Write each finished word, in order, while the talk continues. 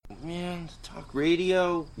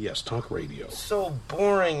radio? Yes, talk radio. So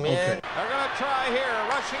boring, man. Okay. They're going to try here.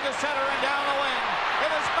 Rushing to center and down the wing.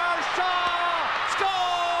 It is Marchand!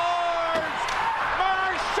 Scores!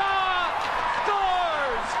 Marchand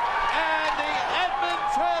scores! And the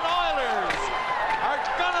Edmonton Oilers are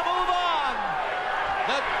going to move on.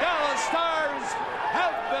 The Dallas Stars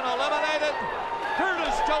have been eliminated.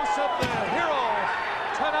 Curtis Joseph, the hero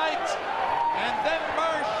tonight. And then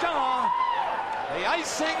Marchand, the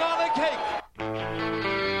icing on the cake.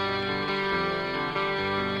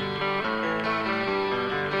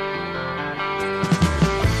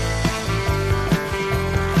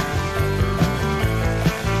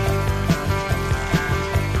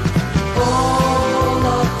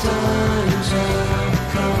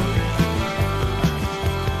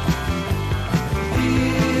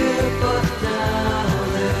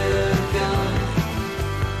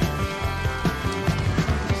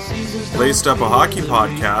 Laced Up a Hockey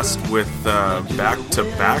Podcast with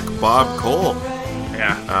back-to-back Bob Cole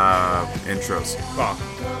intros. Well,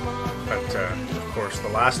 but of course, the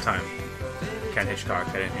last time Ken Hitchcock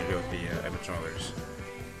had anything to do with the Edmonton Oilers.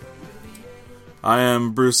 I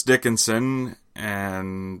am Bruce Dickinson,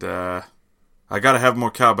 and I gotta have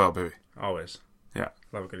more cowbell, baby. Always. Yeah.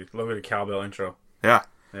 Love a good cowbell intro. Yeah.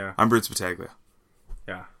 Yeah. I'm Bruce Battaglia.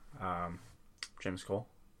 Yeah. James Cole.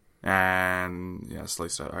 And yes,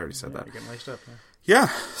 laced up. I already said that. You're getting laced up. Yeah.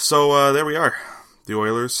 So there we are. The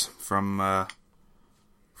Oilers from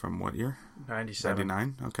what year? 97.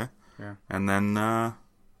 99. Okay. Yeah. And then Ken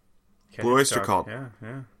Blue Oyster Hitchcock. Cult.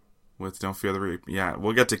 Yeah. With Don't Fear the Reap. Yeah,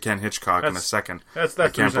 we'll get to Ken Hitchcock in a second. That's I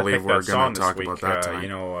the can't reason believe picked we're that going song to this talk week. about that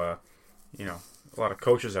tonight. A lot of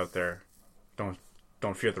coaches out there don't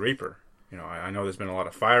fear the Reaper. I know there's been a lot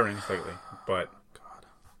of firings lately, but God,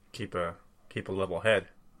 keep a level head.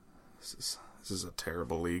 This is a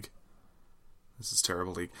terrible league. This is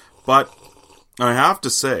terrible league. But I have to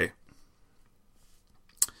say,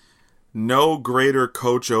 no greater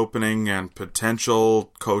coach opening and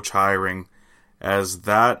potential coach hiring as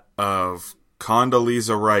that of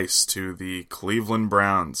Condoleezza Rice to the Cleveland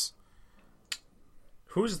Browns.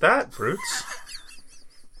 Who's that, Brutes?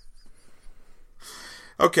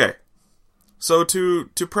 Okay, so to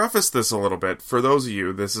preface this a little bit, for those of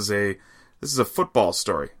you, this is a football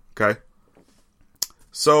story. Okay,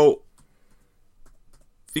 so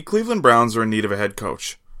the Cleveland Browns are in need of a head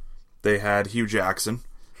coach. They had Hugh Jackson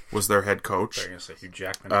was their head coach. I'm going to say Hugh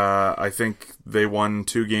Jackman. I think they won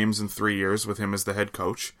 2 games in 3 years with him as the head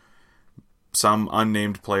coach. Some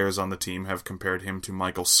unnamed players on the team have compared him to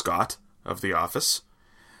Michael Scott of The Office.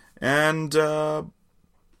 And so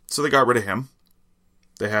they got rid of him.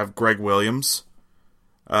 They have Greg Williams,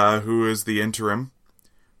 who is the interim,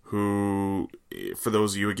 who, for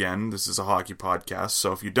those of you, again, this is a hockey podcast,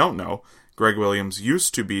 so if you don't know, Greg Williams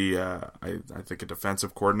used to be, I think, a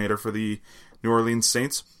defensive coordinator for the New Orleans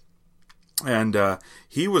Saints. And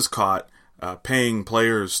he was caught paying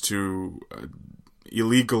players to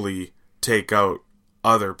illegally take out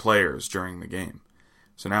other players during the game.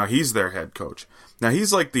 So now he's their head coach. Now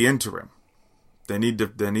he's like the interim. They need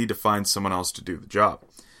to find someone else to do the job.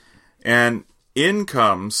 And in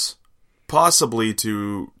comes, possibly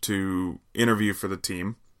to interview for the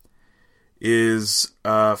team, is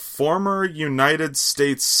former United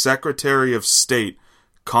States Secretary of State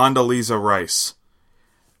Condoleezza Rice.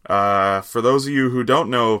 For those of you who don't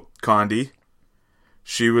know Condi,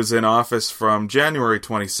 she was in office from January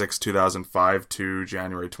 26, 2005 to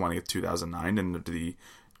January 20th, 2009 in the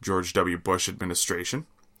George W. Bush administration.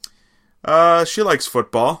 She likes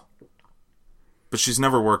football, but she's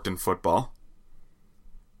never worked in football.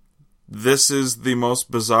 This is the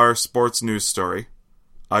most bizarre sports news story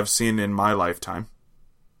I've seen in my lifetime.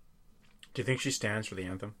 Do you think she stands for the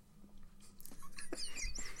anthem?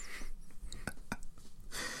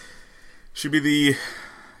 She'd be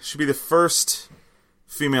the first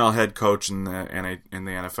female head coach in the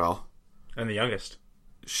NFL. And the youngest.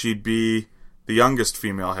 She'd be the youngest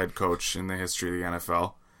female head coach in the history of the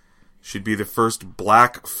NFL. She'd be the first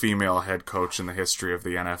black female head coach in the history of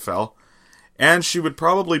the NFL. And she would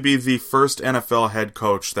probably be the first NFL head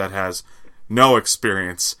coach that has no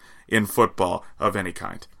experience in football of any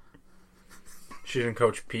kind. She didn't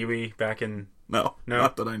coach Pee Wee back in... No,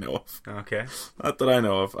 not that I know of. Okay. Not that I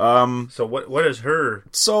know of. So what is her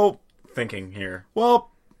thinking here?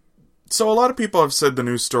 Well, so a lot of people have said the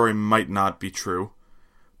news story might not be true.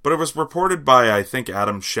 But it was reported by, I think,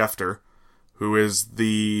 Adam Schefter, who is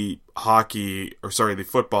the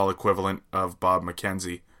football equivalent of Bob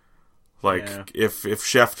McKenzie. Like, Yeah. if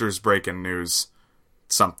Schefter's breaking news,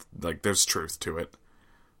 there's truth to it.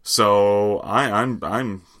 So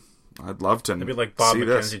I'm I'd love to. It'd be like Bob see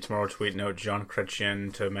McKenzie this. tomorrow tweeting out John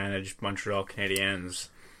Chrétien to manage Montreal Canadiens.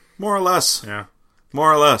 More or less. Yeah.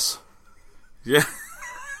 More or less. Yeah.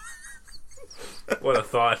 What a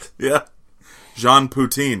thought. Yeah. Jean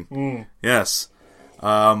Poutine. Yes.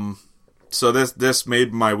 So this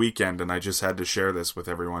made my weekend, and I just had to share this with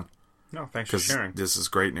everyone. No, thanks for Because sharing. this is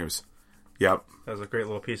great news. Yep. That was a great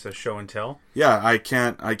little piece of show and tell. Yeah, I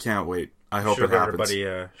can't wait. I hope it happens.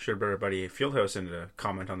 Should everybody Fieldhouse in to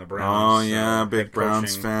comment on the Oh Browns. yeah, big head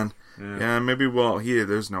Browns coaching. fan. Yeah. Yeah, maybe. Well,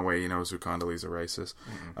 there's no way he knows who Condoleezza Rice is.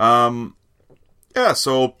 Yeah,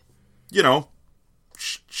 so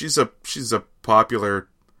she's a popular,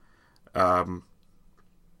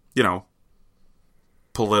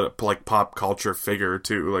 like pop culture figure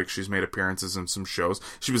too. Like she's made appearances in some shows.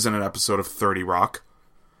 She was in an episode of 30 Rock.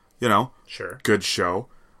 Sure. Good show.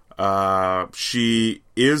 She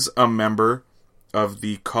is a member of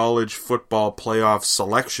the College Football Playoff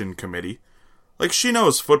Selection Committee. Like, she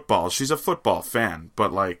knows football. She's a football fan.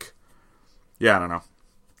 But, like, yeah, I don't know.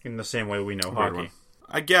 In the same way we know Weird hockey. one.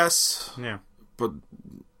 I guess. Yeah. But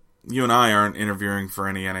you and I aren't interviewing for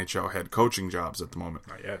any NHL head coaching jobs at the moment.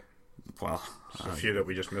 Not yet. Well, A few that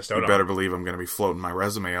we just missed out you on. better believe I'm going to be floating my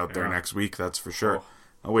resume out there Yeah. next week. That's for sure. Cool.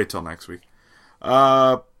 I'll wait till next week.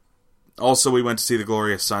 Also, we went to see the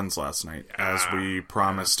Glorious Sons last night, as we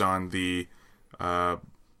promised on the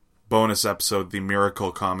bonus episode, the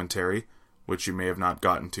Miracle Commentary, which you may have not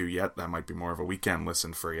gotten to yet. That might be more of a weekend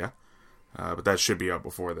listen for you. But that should be out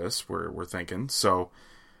before this, we're thinking. So,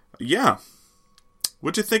 yeah.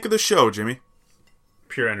 What'd you think of the show, Jimmy?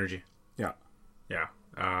 Pure energy. Yeah. Yeah.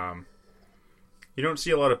 You don't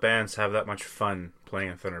see a lot of bands have that much fun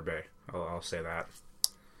playing in Thunder Bay. I'll say that.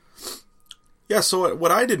 Yeah, so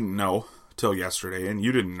what I didn't know till yesterday, and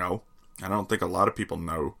you didn't know, and I don't think a lot of people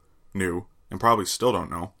knew, and probably still don't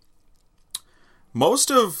know, most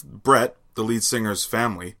of Brett, the lead singer's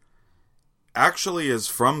family, actually is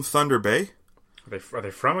from Thunder Bay. Are they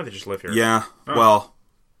from or they just live here? Yeah, Oh. well,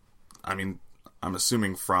 I mean, I'm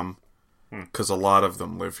assuming from, because a lot of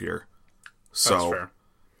them live here. So, That's fair.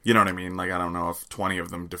 you know what I mean? Like, I don't know if 20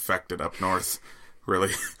 of them defected up north,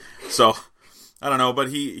 really. So, I don't know, but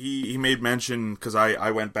he made mention, because I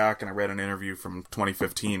went back and I read an interview from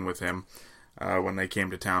 2015 with him when they came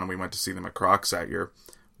to town and we went to see them at Crocs that year,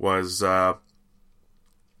 was that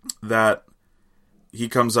he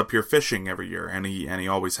comes up here fishing every year, and he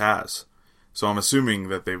always has. So I'm assuming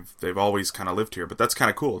that they've always kind of lived here, but that's kind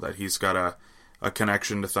of cool that he's got a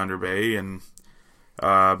connection to Thunder Bay, and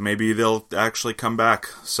maybe they'll actually come back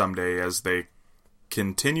someday as they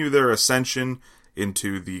continue their ascension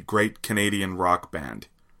into the great Canadian rock band.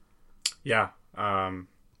 Yeah. I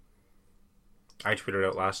tweeted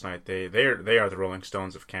out last night. They are the Rolling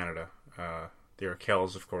Stones of Canada. The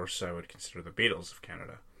Arkells, of course, I would consider the Beatles of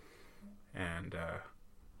Canada. And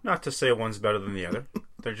not to say one's better than the other.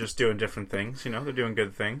 They're just doing different things. They're doing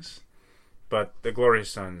good things. But the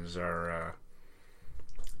Glorious Sons are.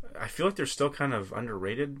 I feel like they're still kind of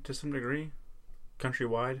underrated to some degree,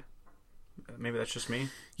 countrywide. Maybe that's just me.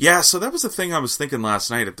 Yeah, so that was the thing I was thinking last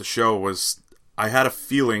night at the show, was I had a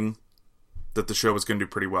feeling that the show was going to do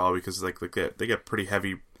pretty well, because like they get pretty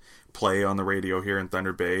heavy play on the radio here in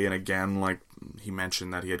Thunder Bay, and again, like he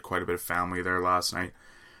mentioned that he had quite a bit of family there last night.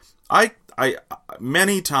 I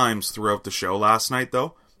many times throughout the show last night,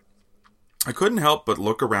 though, I couldn't help but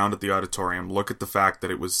look around at the auditorium, look at the fact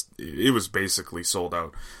that it was basically sold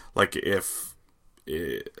out. Like, if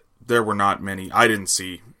there were not many, I didn't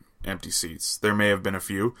see empty seats. There may have been a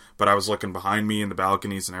few, but I was looking behind me in the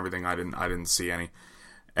balconies and everything. I didn't see any,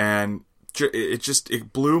 and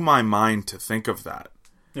it blew my mind to think of that.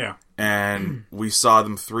 Yeah. And we saw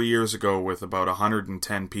them 3 years ago with about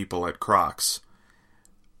 110 people at Crocs,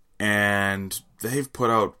 and they've put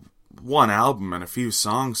out one album and a few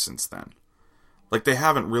songs since then. Like, they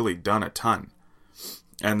haven't really done a ton,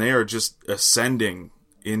 and they are just ascending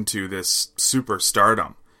into this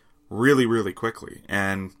superstardom really, really quickly.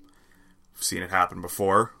 And I've seen it happen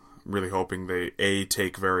before. I'm really hoping they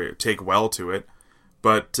take well to it,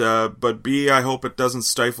 but B, I hope it doesn't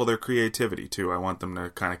stifle their creativity too. I want them to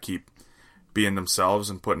kind of keep being themselves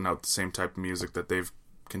and putting out the same type of music that they've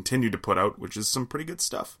continued to put out, which is some pretty good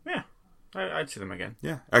stuff. Yeah. I'd see them again.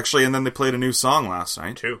 Yeah, actually, and then they played a new song last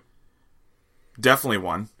night. 2. Definitely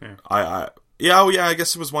one. Yeah. I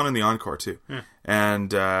guess it was one in the encore too. Yeah.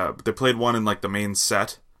 And they played one in like the main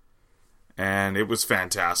set, and it was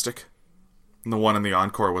fantastic. And the one in the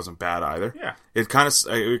encore wasn't bad either. Yeah.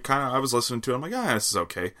 I was listening to it, I'm like, this is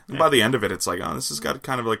okay. And by the end of it, it's like, this has got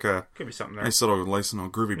kind of like a Could be something there. nice little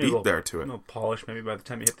groovy beat there to A it. little polish maybe by the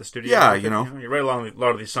time you hit the studio. Yeah, You right along, a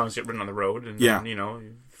lot of these songs get written on the road, and Yeah.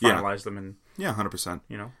 then, finalize them and, Yeah, 100%.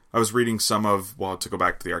 you know. I was reading some of, well, to go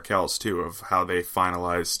back to the Arkells, too, of how they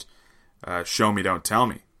finalized Show Me, Don't Tell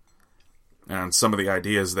Me. And some of the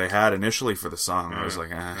ideas they had initially for the song, I was like,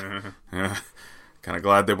 yeah. Kind of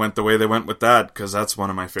glad they went the way they went with that, because that's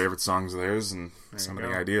one of my favorite songs of theirs, and some of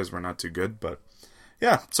the ideas were not too good, but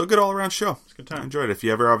yeah, so good all-around show. It's a good time. I enjoyed it. If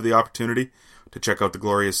you ever have the opportunity to check out the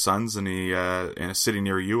Glorious Sons in a city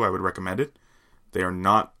near you, I would recommend it. They are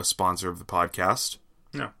not a sponsor of the podcast,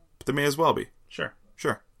 No. but they may as well be. Sure.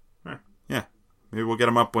 Sure. Yeah. Yeah. Maybe we'll get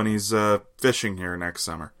him up when he's fishing here next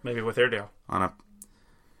summer. Maybe with Airedale. On a...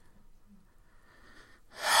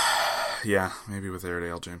 Yeah, maybe with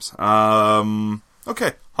Airedale, James.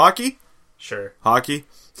 Okay, hockey? Sure. Hockey?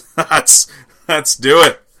 Let's do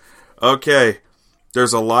it. Okay,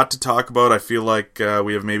 there's a lot to talk about. I feel like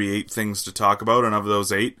we have maybe 8 things to talk about, and of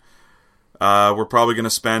those 8, we're probably going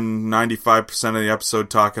to spend 95% of the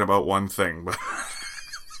episode talking about one thing, but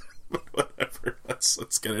whatever.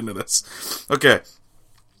 Let's get into this. Okay,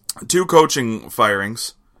 2 coaching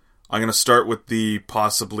firings. I'm going to start with the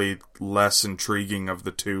possibly less intriguing of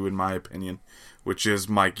the 2, in my opinion, which is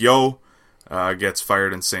Mike Yeo gets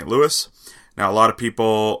fired in St. Louis. Now, a lot of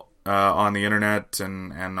people on the internet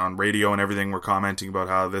and on radio and everything were commenting about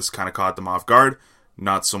how this kind of caught them off guard.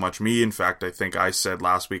 Not so much me. In fact, I think I said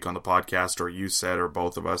last week on the podcast, or you said, or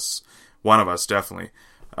both of us, one of us definitely,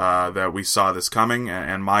 that we saw this coming.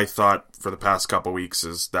 And my thought for the past couple weeks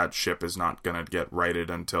is that ship is not going to get righted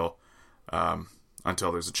until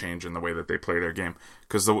there's a change in the way that they play their game.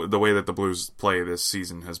 Because the way that the Blues play this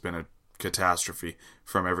season has been a catastrophe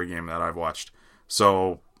from every game that I've watched.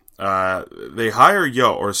 So they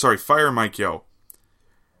fire Mike Yeo.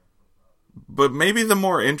 But maybe the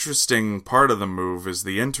more interesting part of the move is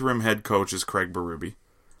the interim head coach is Craig Berube,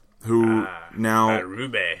 who now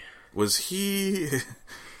Berube. was he?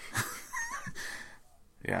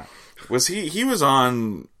 Yeah, was he? He was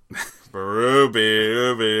on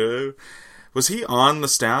Berube. Was he on the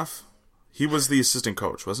staff? He was the assistant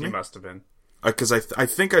coach, wasn't he? He must have been. Because I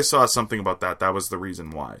think I saw something about that. That was the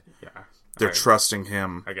reason why. Yeah. They're trusting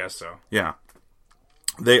him. I guess so. Yeah.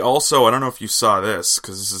 They also, I don't know if you saw this,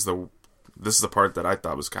 because this is the part that I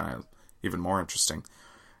thought was kind of even more interesting.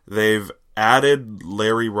 They've added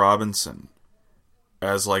Larry Robinson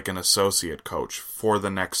as like an associate coach for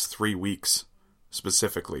the next 3 weeks,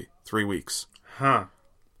 specifically 3 weeks. Huh.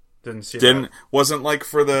 Wasn't like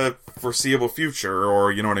for the foreseeable future,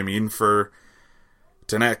 or you know what I mean, for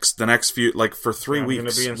the next few, like for 3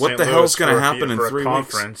 weeks. What the hell's going to happen in 3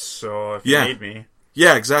 weeks? So if you need me.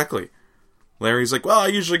 Yeah, exactly. Larry's like, well, I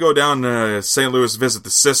usually go down to St. Louis, visit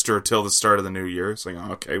the sister till the start of the new year. It's like,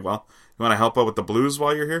 oh, okay, well, you want to help out with the Blues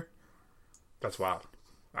while you're here? That's wild.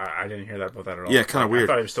 I didn't hear that about that at all. Yeah, kind of weird. I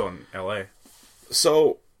thought he was still in L.A.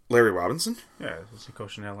 So, Larry Robinson? Yeah, was he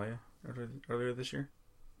coaching in L.A. earlier this year?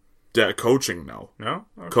 Coaching, no. No?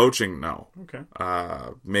 Okay. Coaching, no. Okay.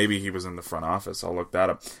 Maybe he was in the front office. I'll look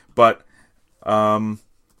that up. But, what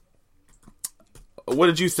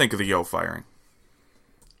did you think of the Yeo firing?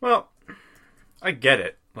 Well, I get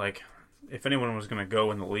it. Like, if anyone was going to go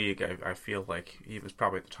in the league, I feel like he was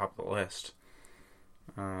probably at the top of the list.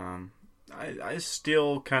 I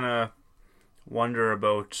still kind of wonder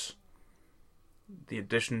about the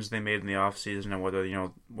additions they made in the offseason and whether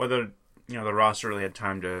the roster really had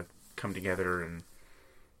time to come together and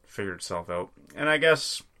figure itself out. And I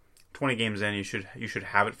guess 20 games in, you should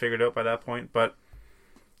have it figured out by that point. But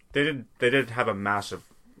they did have a massive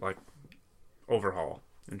overhaul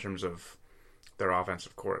in terms of their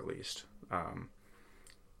offensive core, at least.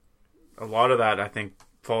 A lot of that, I think,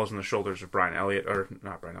 falls on the shoulders of Jake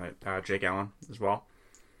Allen as well.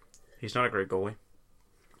 He's not a great goalie.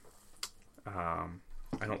 I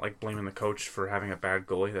don't like blaming the coach for having a bad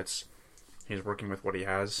goalie. He's working with what he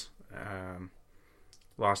has.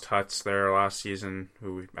 Lost Hutz there last season,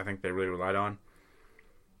 who I think they really relied on.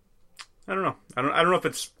 I don't know. I don't know if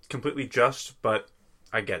it's completely just, but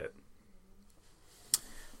I get it.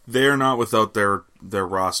 They're not without their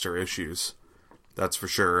roster issues. That's for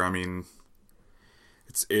sure. I mean,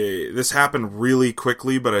 this happened really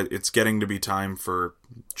quickly, but it's getting to be time for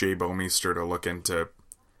Jay Bouwmeester to look into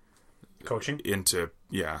coaching.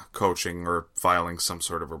 Coaching or filing some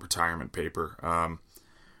sort of a retirement paper.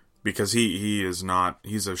 Because he is not.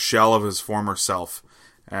 He's a shell of his former self,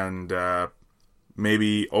 and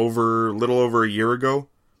maybe little over a year ago,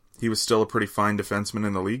 he was still a pretty fine defenseman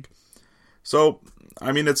in the league. So,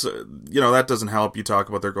 I mean, it's that doesn't help. You talk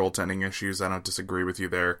about their goaltending issues. I don't disagree with you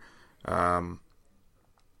there.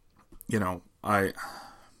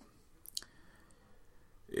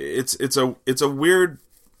 It's a weird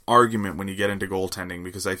argument when you get into goaltending,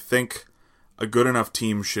 because I think a good enough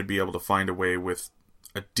team should be able to find a way with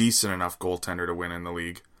a decent enough goaltender to win in the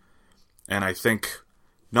league. And I think,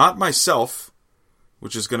 not myself,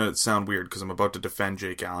 which is going to sound weird because I'm about to defend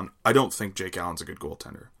Jake Allen, I don't think Jake Allen's a good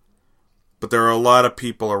goaltender. But there are a lot of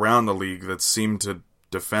people around the league that seem to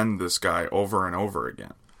defend this guy over and over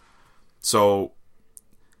again. So,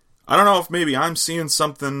 I don't know if maybe I'm seeing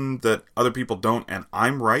something that other people don't and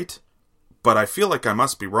I'm right, but I feel like I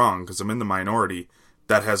must be wrong because I'm in the minority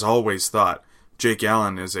that has always thought Jake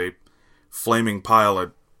Allen is a flaming pile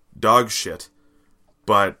of dog shit.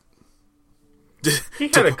 But he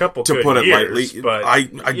had a couple to good put it years, lightly, but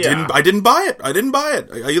I didn't buy it. I didn't buy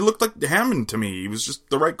it. He looked like Hammond to me. He was just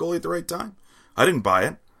the right goalie at the right time. I didn't buy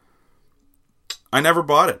it. I never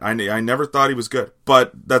bought it. I never thought he was good.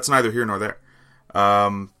 But that's neither here nor there.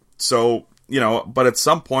 So, but at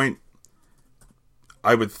some point,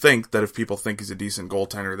 I would think that if people think he's a decent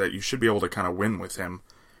goaltender, that you should be able to kind of win with him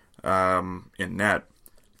in net.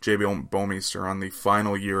 J.B. Bouwmeester on the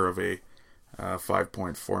final year of a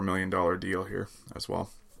 $5.4 million deal here as well.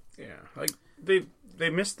 Yeah, like they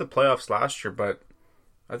missed the playoffs last year, but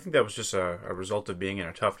I think that was just a result of being in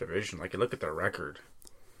a tough division. Like, you look at their record.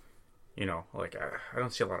 I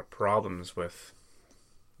don't see a lot of problems with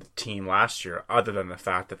the team last year, other than the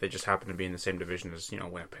fact that they just happened to be in the same division as,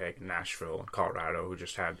 Winnipeg, Nashville, and Colorado, who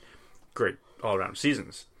just had great all-around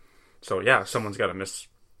seasons. So, yeah, someone's got to miss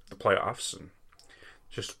the playoffs, and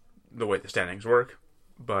just the way the standings work.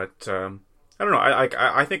 But, I don't know.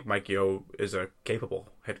 I think Mike Yeo is a capable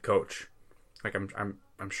head coach. Like,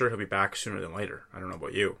 I'm sure he'll be back sooner than later. I don't know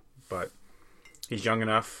about you, but he's young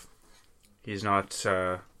enough. He's not...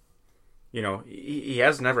 he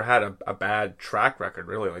has never had a bad track record,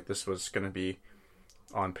 really. Like, this was going to be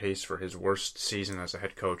on pace for his worst season as a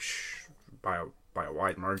head coach by a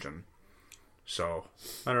wide margin. So,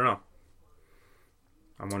 I don't know.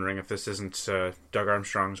 I'm wondering if this isn't Doug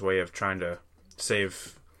Armstrong's way of trying to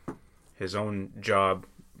save his own job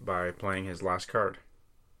by playing his last card.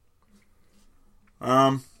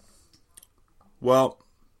 Well,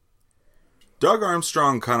 Doug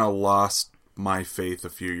Armstrong kind of lost my faith a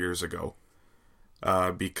few years ago.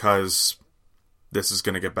 Because this is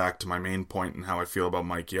going to get back to my main point and how I feel about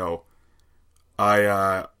Mike Yeo.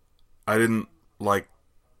 I didn't like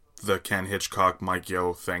the Ken Hitchcock Mike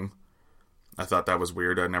Yeo thing. I thought that was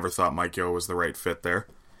weird. I never thought Mike Yeo was the right fit there.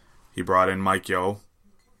 He brought in Mike Yeo.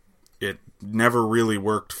 It never really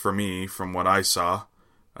worked for me from what I saw.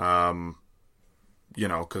 Because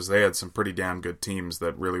they had some pretty damn good teams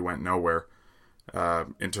that really went nowhere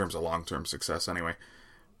in terms of long-term success anyway.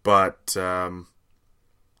 But...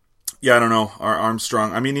 yeah, I don't know.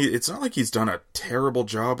 Armstrong, I mean, it's not like he's done a terrible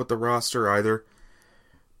job with the roster either.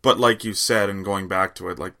 But like you said, and going back to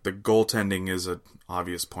it, like, the goaltending is an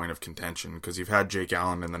obvious point of contention, because you've had Jake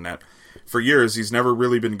Allen in the net for years. He's never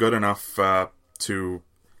really been good enough to,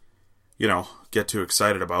 get too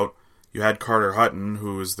excited about. You had Carter Hutton,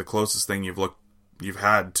 who is the closest thing you've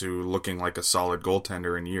had to looking like a solid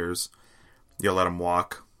goaltender in years. You let him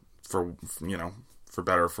walk for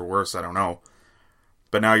better or for worse, I don't know.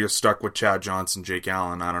 But now you're stuck with Chad Johnson, Jake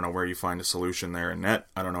Allen. I don't know where you find a solution there in net.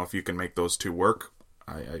 I don't know if you can make those two work.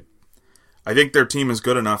 I think their team is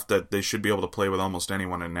good enough that they should be able to play with almost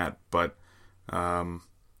anyone in net. But, I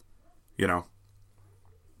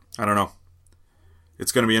don't know.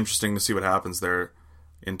 It's going to be interesting to see what happens there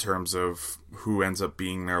in terms of who ends up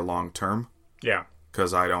being there long term. Yeah.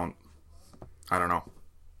 Because I don't know.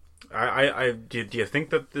 Do you think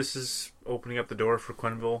that this is opening up the door for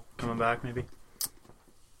Quenneville coming back, maybe?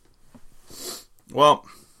 Well,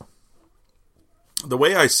 the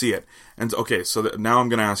way I see it, and okay, so now I'm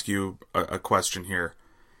going to ask you a question here,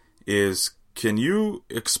 is can you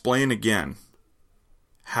explain again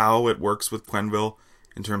how it works with Quenneville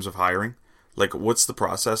in terms of hiring? Like, what's the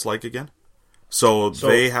process like again? So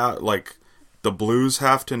they have, like, the Blues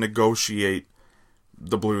have to negotiate,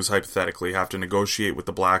 the Blues hypothetically have to negotiate with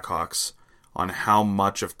the Blackhawks on how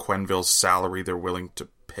much of Quenneville's salary they're willing to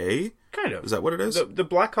pay? Kind of. Is that what it is? The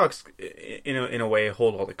Blackhawks, in a way,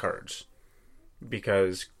 hold all the cards.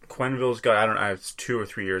 Because Quenneville's got, I don't know, it's 2 or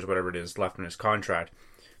 3 years, whatever it is, left in his contract.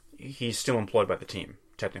 He's still employed by the team,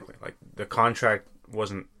 technically. Like, the contract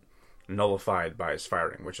wasn't nullified by his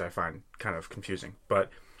firing, which I find kind of confusing. But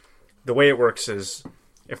the way it works is,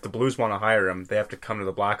 if the Blues want to hire him, they have to come to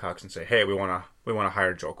the Blackhawks and say, hey, we want to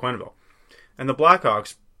hire Joel Quenneville. And the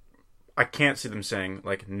Blackhawks, I can't see them saying,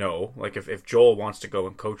 like, no. Like, if Joel wants to go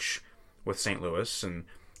and coach with St. Louis, and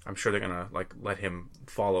I'm sure they're gonna let him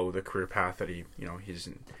follow the career path that he's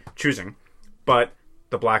choosing. But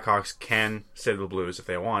the Blackhawks can say to the Blues if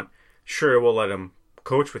they want, sure, we'll let him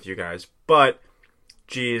coach with you guys, but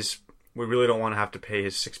geez, we really don't want to have to pay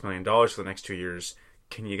his $6 million for the next 2 years.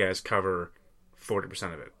 Can you guys cover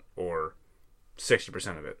 40% of it, or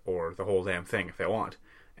 60% of it, or the whole damn thing if they want?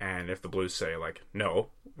 And if the Blues say, like, no,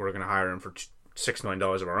 we're going to hire him for $6 million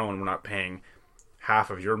of our own, we're not paying half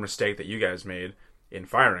of your mistake that you guys made in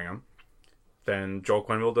firing him, then Joel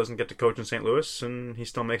Quenneville doesn't get to coach in St. Louis, and he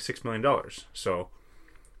still makes $6 million. So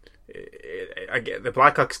the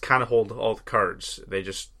Blackhawks kind of hold all the cards.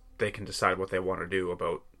 They can decide what they want to do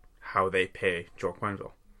about how they pay Joel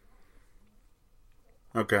Quenneville.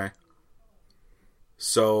 Okay.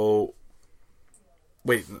 So,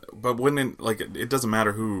 wait, but wouldn't it doesn't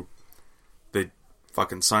matter who they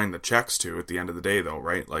fucking sign the checks to at the end of the day, though,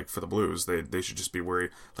 right? Like, for the Blues, they should just be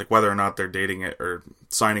worried, like, whether or not they're dating it or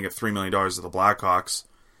signing at $3 million to the Blackhawks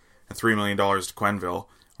and $3 million to Quenneville,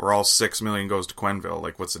 or all $6 million goes to Quenneville.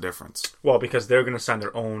 Like, what's the difference? Well, because they're going to sign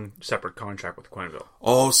their own separate contract with Quenneville.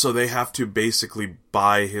 Oh, so they have to basically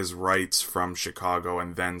buy his rights from Chicago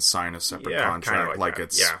and then sign a separate contract, like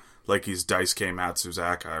it's that. Yeah. like he's Daisuke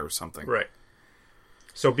Matsuzaka or something. Right.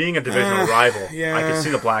 So being a divisional rival, yeah. I can see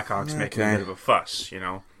the Blackhawks making a bit of a fuss, you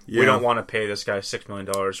know? Yeah. We don't want to pay this guy $6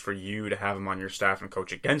 million for you to have him on your staff and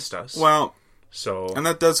coach against us. Well, so and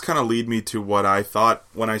that does kind of lead me to what I thought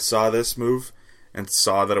when I saw this move and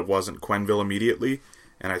saw that it wasn't Quenneville immediately,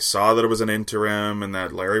 and I saw that it was an interim and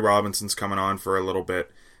that Larry Robinson's coming on for a little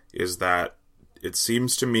bit, is that it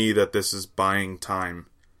seems to me that this is buying time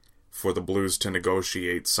for the Blues to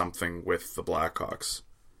negotiate something with the Blackhawks.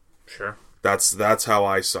 Sure. That's how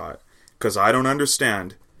I saw it. Because I don't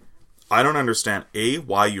understand, A,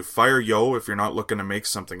 why you fire Yo if you're not looking to make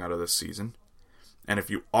something out of this season. And if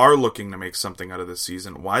you are looking to make something out of this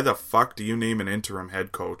season, why the fuck do you name an interim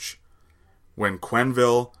head coach when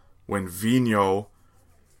Quenneville, when Vigneault,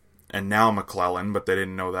 and now McClellan, but they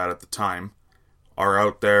didn't know that at the time, are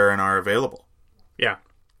out there and are available? Yeah.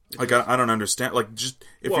 Like, I don't understand. Like, just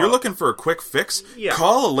if you're looking for a quick fix,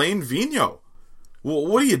 call Alain Vigneault. Well,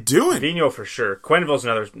 what are you doing? Vigneault for sure. Quenneville's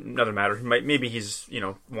another matter. Maybe he's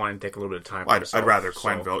wanting to take a little bit of time. I'd rather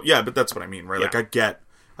Quenneville. Yeah, but that's what I mean, right? Yeah. Like,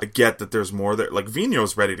 I get that there's more there. Like,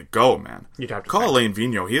 Vigneault's ready to go, man. You'd have to call Alain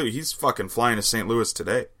Vigneault. He's fucking flying to St. Louis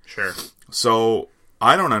today. Sure. So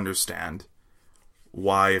I don't understand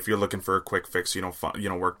why, if you're looking for a quick fix, you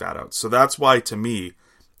don't work that out. So that's why, to me,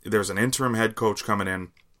 there's an interim head coach coming in.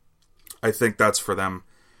 I think that's for them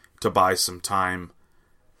to buy some time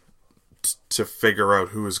to figure out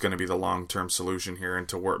who is going to be the long-term solution here, and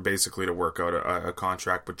to work out a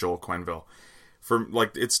contract with Joel Quenneville.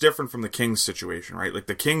 It's different from the Kings situation, right? Like,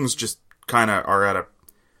 the Kings just kind of are at a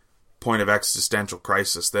point of existential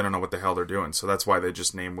crisis. They don't know what the hell they're doing, so that's why they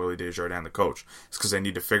just named Willie Desjardins the coach. It's because they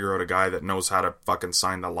need to figure out a guy that knows how to fucking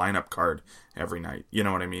sign the lineup card every night. You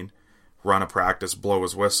know what I mean? Run a practice, blow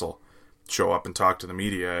his whistle, show up and talk to the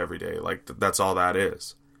media every day. Like, that's all that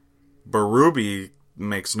is. Berube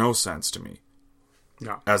makes no sense to me.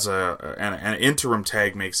 No. As an interim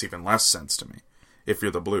tag makes even less sense to me if you're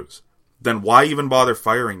the Blues. Then why even bother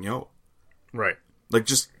firing Yo? Right. Like,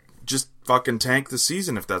 just fucking tank the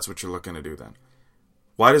season if that's what you're looking to do then.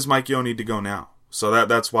 Why does Mike Yo need to go now? So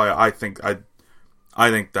that's why I think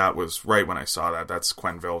that was right when I saw that. That's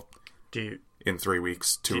Quenneville in 3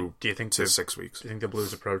 weeks to 6 weeks. Do you think the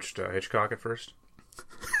Blues approached Hitchcock at first?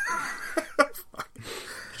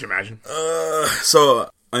 Could you imagine? So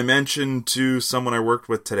I mentioned to someone I worked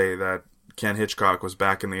with today that Ken Hitchcock was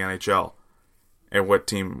back in the NHL. And what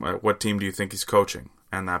team do you think he's coaching?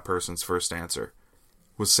 And that person's first answer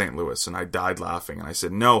was St. Louis. And I died laughing. And I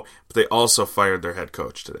said, no, but they also fired their head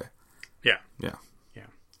coach today. Yeah. Yeah.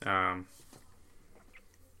 Yeah.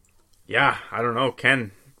 Yeah, I don't know.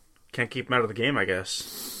 Ken can't keep him out of the game, I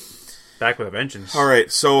guess. Back with a vengeance. All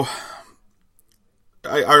right, so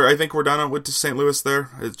I think we're done with St. Louis there.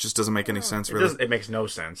 It just doesn't make any sense, really. It makes no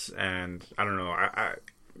sense, and I don't know.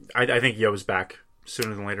 I think Yo's back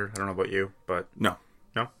sooner than later. I don't know about you, but... No.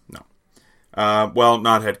 No? No. Well,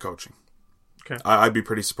 not head coaching. Okay. I'd be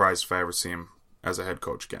pretty surprised if I ever see him as a head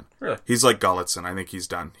coach again. Really? He's like Gulletson. I think he's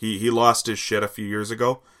done. He lost his shit a few years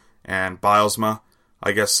ago, and Bilesma,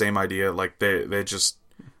 I guess same idea. Like, they just...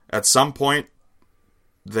 At some point,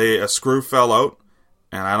 a screw fell out,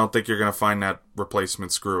 and I don't think you're going to find that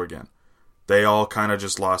replacement screw again. They all kind of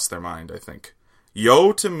just lost their mind, I think.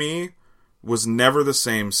 Yo, to me, was never the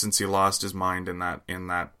same since he lost his mind in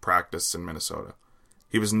that practice in Minnesota.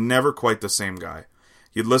 He was never quite the same guy.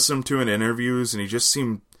 You'd listen to him in interviews, and he just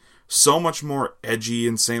seemed so much more edgy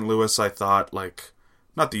in St. Louis, I thought. Like,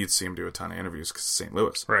 not that you'd see him do a ton of interviews because it's St.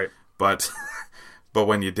 Louis. Right. But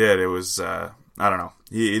when you did, it was, I don't know.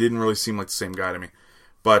 He didn't really seem like the same guy to me.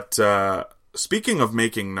 But speaking of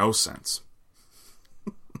making no sense,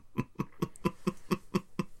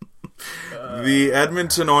 The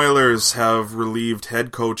Edmonton Oilers have relieved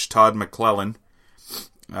head coach Todd McClellan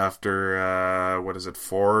after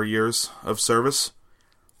 4 years of service.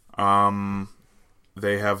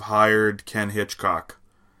 They have hired Ken Hitchcock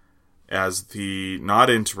as the, not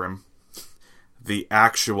interim, the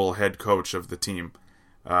actual head coach of the team.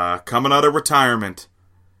 Coming out of retirement,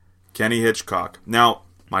 Kenny Hitchcock. Now,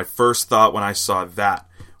 my first thought when I saw that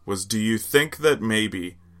was, do you think that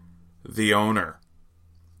maybe the owner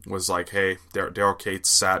was like, hey, Daryl Cates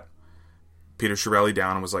sat Peter Chiarelli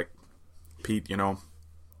down and was like, Pete,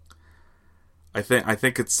 I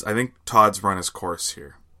think Todd's run his course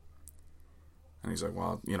here. And he's like,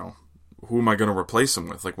 well, who am I going to replace him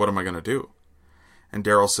with? Like, what am I going to do? And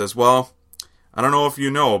Daryl says, well, I don't know if you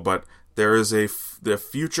know, but there is the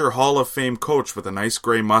future Hall of Fame coach with a nice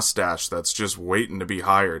gray mustache that's just waiting to be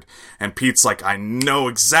hired. And Pete's like, I know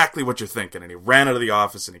exactly what you're thinking. And he ran out of the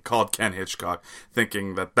office and he called Ken Hitchcock,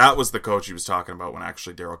 thinking that was the coach he was talking about when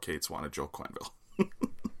actually Daryl Cates wanted Joe Quenneville.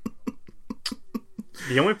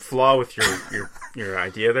 The only flaw with your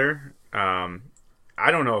idea there, I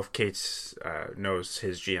don't know if Cates knows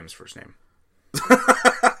his GM's first name.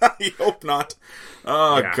 You hope not.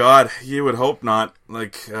 Oh, yeah. God, you would hope not.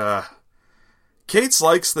 Like, Cates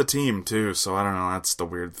likes the team, too, so I don't know, that's the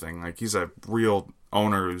weird thing. Like, he's a real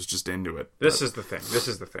owner who's just into it. This is the thing.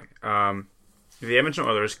 The Edmonton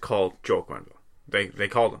Oilers called Joel Quenneville. They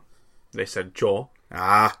called him. They said, Joel,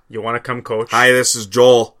 you want to come coach? Hi, this is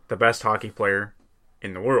Joel. The best hockey player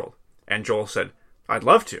in the world. And Joel said, I'd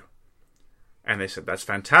love to. And they said, that's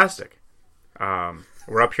fantastic.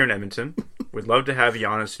 We're up here in Edmonton. We'd love to have you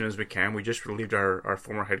on as soon as we can. We just relieved our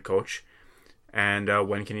former head coach. And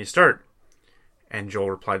when can you start? And Joel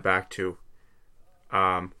replied back to,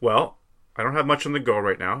 well, I don't have much on the go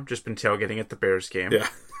right now. Just been tailgating at the Bears game. Yeah.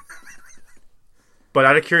 But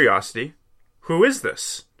out of curiosity, who is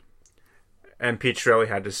this? And Pete Chiarelli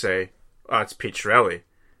had to say, it's Pete Chiarelli.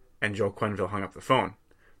 And Joe Quenneville hung up the phone.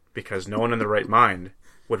 Because no one in their right mind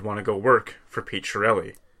would want to go work for Pete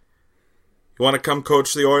Chiarelli. You want to come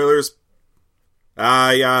coach the Oilers?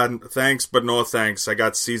 Yeah, thanks, but no thanks. I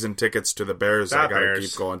got season tickets to the Bears I gotta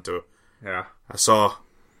keep going to. Yeah.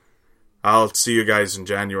 I'll see you guys in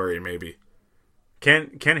January, maybe.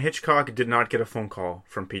 Ken Hitchcock did not get a phone call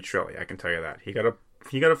from Pete Chiarelli, I can tell you that. He got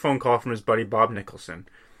a phone call from his buddy Bob Nicholson,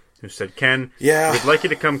 who said, Ken, we'd like you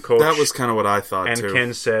to come coach. That was kind of what I thought, and too. And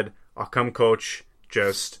Ken said, I'll come coach,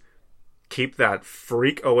 just keep that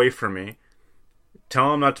freak away from me.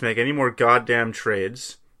 Tell him not to make any more goddamn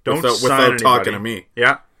trades. Don't sign without anybody. talking to me.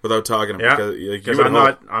 Yeah. Without talking to me. Yeah. Because I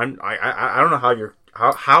don't know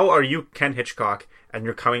how are you Ken Hitchcock and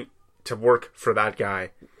you're coming to work for that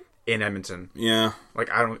guy in Edmonton? Yeah. Like,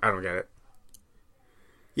 I don't get it.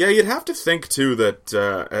 Yeah, you'd have to think, too, that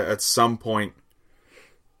at some point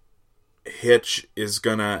Hitch is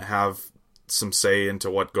going to have some say into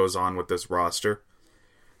what goes on with this roster.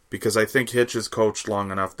 Because I think Hitch has coached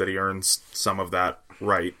long enough that he earns some of that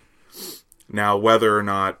right. Now, whether or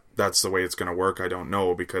not that's the way it's going to work, I don't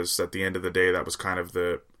know. Because at the end of the day, that was kind of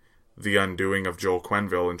the undoing of Joel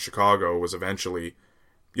Quenneville in Chicago was eventually,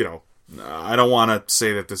 I don't want to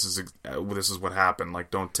say that this is what happened.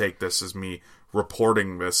 Like, don't take this as me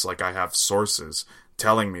reporting this like I have sources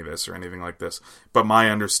telling me this or anything like this. But my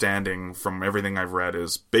understanding from everything I've read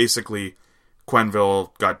is basically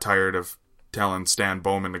Quenneville got tired of telling Stan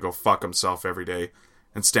Bowman to go fuck himself every day.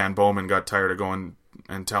 And Stan Bowman got tired of going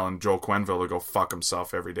and telling Joel Quenneville to go fuck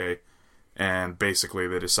himself every day. And basically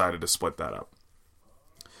they decided to split that up.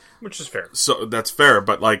 Which is fair. So that's fair,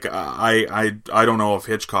 but like I don't know if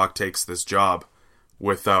Hitchcock takes this job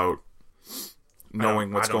without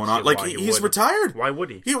knowing what's going on. Like he's retired. Why would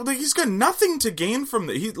he? He's got nothing to gain from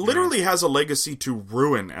the. He literally has a legacy to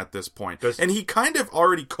ruin at this point, and he kind of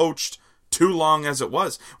already coached too long as it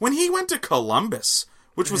was. When he went to Columbus,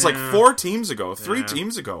 which was like 3 teams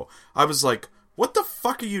ago, I was like, "What the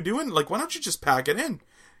fuck are you doing? Like, why don't you just pack it in?"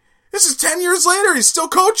 This is 10 years later. He's still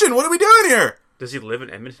coaching. What are we doing here? Does he live in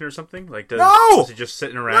Edmonton or something? Like, no! Is he just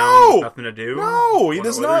sitting around, nothing to do? No, he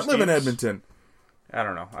does not live in Edmonton. I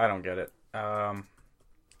don't know. I don't get it.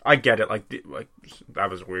 I get it. Like that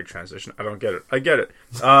was a weird transition. I don't get it. I get it.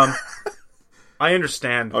 I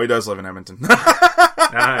understand. Oh, he does live in Edmonton.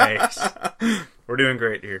 Nice. We're doing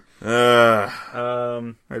great here. He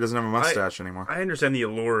doesn't have a mustache anymore. I understand the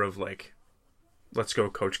allure of, like, let's go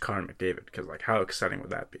coach Connor McDavid, because, like, how exciting would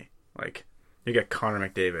that be? Like, you get Connor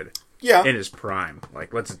McDavid in his prime.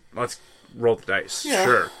 Like, let's roll the dice. Yeah.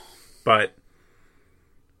 Sure. But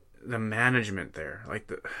the management there,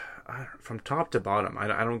 like, from top to bottom, I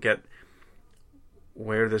don't get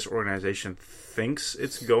where this organization thinks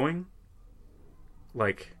it's going.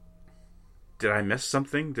 Like, did I miss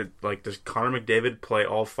something? Does Connor McDavid play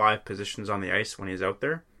all 5 positions on the ice when he's out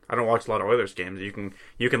there? I don't watch a lot of Oilers games.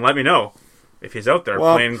 You can let me know if he's out there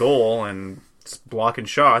playing goal and blocking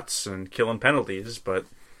shots and killing penalties. But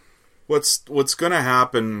what's going to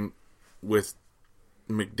happen with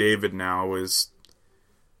McDavid now is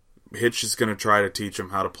Hitch is going to try to teach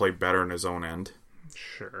him how to play better in his own end.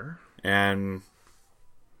 Sure. And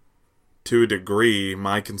to a degree,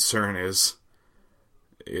 my concern is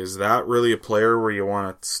that really a player where you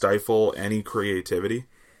want to stifle any creativity?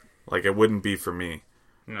 Like, it wouldn't be for me.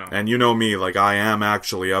 No. And you know me, like, I am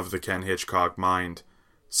actually of the Ken Hitchcock mind.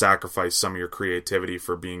 Sacrifice some of your creativity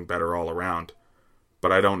for being better all around.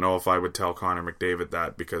 But I don't know if I would tell Connor McDavid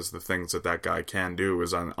that, because the things that guy can do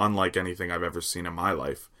is unlike anything I've ever seen in my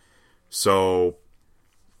life. So,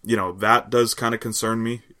 you know, that does kind of concern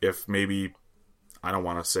me. If maybe, I don't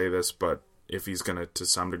want to say this, but if he's going to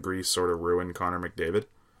some degree, sort of ruin Connor McDavid.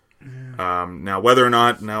 Now, whether or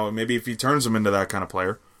not, maybe if he turns him into that kind of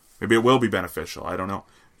player, maybe it will be beneficial. I don't know.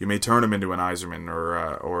 You may turn him into an Yzerman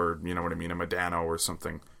or you know what I mean, a Modano or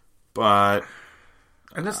something. But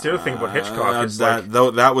and that's the other thing about Hitchcock is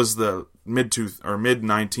that was the mid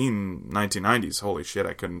 1990s. Holy shit,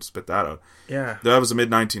 I couldn't spit that out. Yeah, that was the mid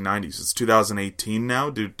 1990s. It's 2018 now.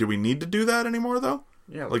 Do we need to do that anymore though?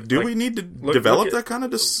 Yeah, do we need to develop that kind of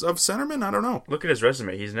centerman? I don't know. Look at his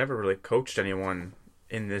resume. He's never really coached anyone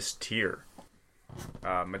in this tier.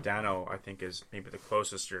 Modano, I think, is maybe the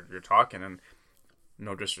closest you're talking, and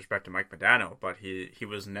no disrespect to Mike Modano, but he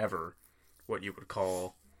was never what you would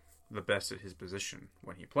call the best at his position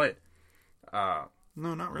when he played. No,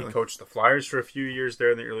 not really. He coached the Flyers for a few years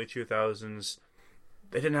there in the early 2000s.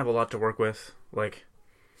 They didn't have a lot to work with. Like,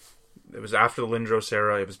 it was after the Lindros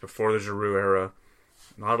era. It was before the Giroux era.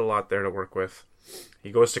 Not a lot there to work with.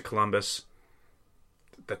 He goes to Columbus.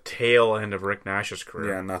 The tail end of Rick Nash's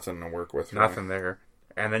career. Yeah, nothing to work with. Nothing really. there.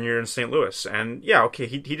 And then you're in St. Louis. And yeah, okay,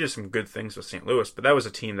 he did some good things with St. Louis, but that was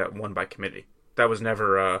a team that won by committee. That was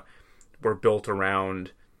never, we're built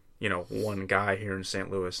around, you know, one guy here in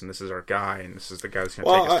St. Louis, and this is our guy, and this is the guy that's going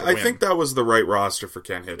to take us to win. I think that was the right roster for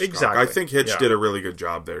Ken Hitchcock. Exactly. I think Hitch did a really good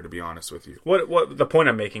job there, to be honest with you. What the point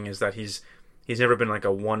I'm making is that he's never been like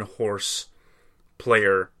a one-horse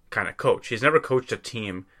player kind of coach. He's never coached a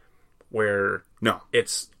team where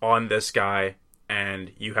it's on this guy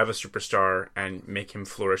and you have a superstar and make him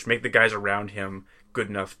flourish, make the guys around him good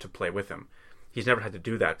enough to play with him. He's never had to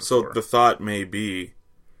do that before. So the thought may be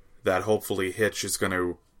that hopefully Hitch is going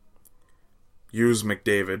to use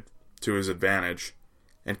McDavid to his advantage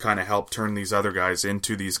and kind of help turn these other guys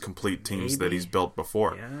into these complete teams that he's built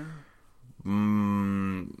before. Yeah.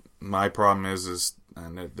 My problem is,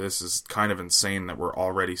 and this is kind of insane that we're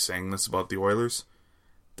already saying this about the Oilers,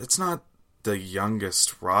 that's not the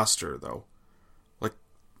youngest roster, though. Like,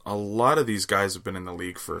 a lot of these guys have been in the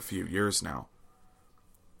league for a few years now.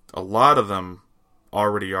 A lot of them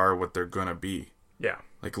already are what they're going to be. Yeah.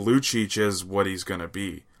 Like, Lucic is what he's going to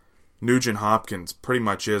be. Nugent Hopkins pretty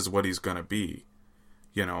much is what he's going to be.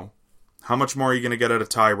 You know? How much more are you going to get out of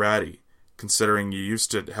Ty Ratty, considering you used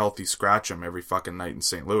to healthy scratch him every fucking night in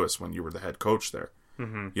St. Louis when you were the head coach there?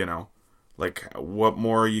 Mm-hmm. You know? Like, what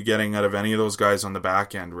more are you getting out of any of those guys on the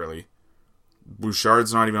back end, really?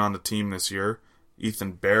 Bouchard's not even on the team this year.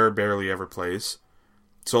 Ethan Bear barely ever plays.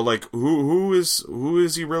 So, like, who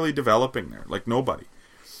is he really developing there? Like, nobody.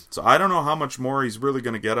 So I don't know how much more he's really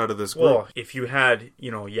going to get out of this group. Well, if you had, you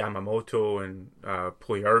know, Yamamoto and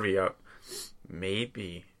Puljujarvi up,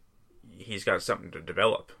 maybe he's got something to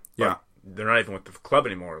develop. But yeah. They're not even with the club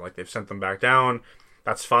anymore. Like, they've sent them back down.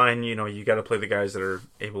 That's fine. You know, you got to play the guys that are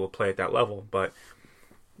able to play at that level. But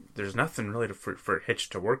there's nothing really for Hitch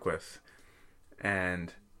to work with.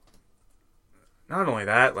 And not only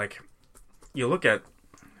that, like, you look at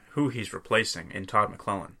who he's replacing in Todd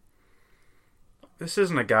McClellan. This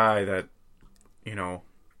isn't a guy that, you know,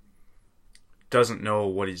 doesn't know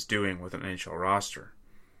what he's doing with an NHL roster.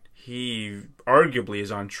 He arguably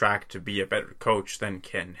is on track to be a better coach than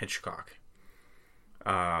Ken Hitchcock.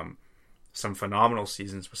 Some phenomenal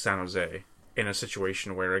seasons with San Jose in a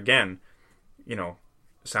situation where, again, you know,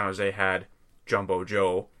 San Jose had Jumbo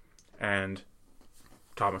Joe and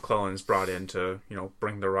Todd McClellan's brought in to, you know,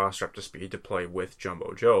 bring the roster up to speed to play with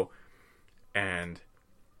Jumbo Joe. And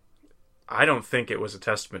I don't think it was a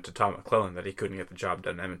testament to Todd McClellan that he couldn't get the job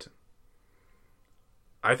done in Edmonton.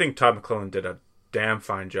 I think Todd McClellan did a damn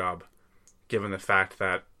fine job, given the fact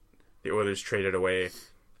that the Oilers traded away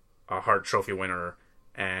a Hart Trophy winner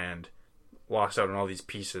and lost out on all these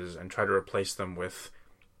pieces and tried to replace them with,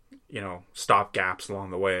 you know, stop gaps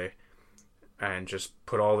along the way and just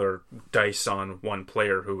put all their dice on one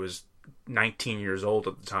player who was 19 years old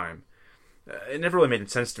at the time. it never really made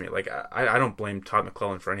sense to me. Like, I don't blame Todd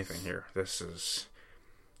McClellan for anything here. This is,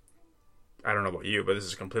 I don't know about you, but this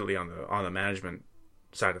is completely on the management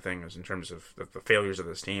side of things in terms of the failures of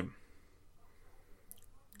this team.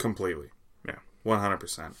 Completely. Yeah.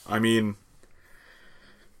 100%. I mean,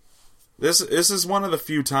 this is one of the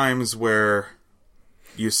few times where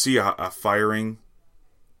you see a firing,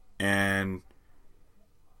 and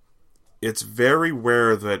it's very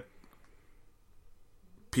rare that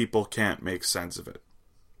people can't make sense of it.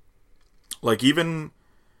 Like, even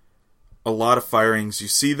a lot of firings, you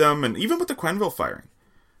see them, and even with the Quenneville firing,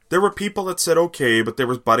 there were people that said, okay, but there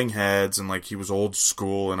was butting heads, and like he was old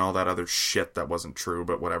school and all that other shit that wasn't true,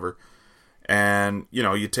 but whatever. And, you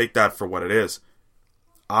know, you take that for what it is.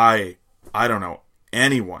 I don't know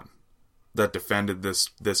anyone that defended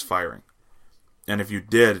this firing. And if you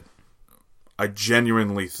did, I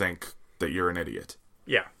genuinely think that you're an idiot.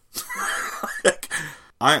 Yeah.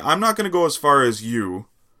 I'm not going to go as far as you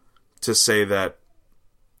to say that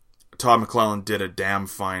Todd McClellan did a damn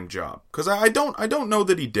fine job, because I don't know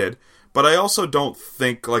that he did, but I also don't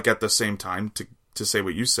think, like, at the same time, to say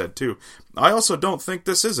what you said too, I also don't think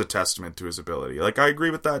this is a testament to his ability. Like, I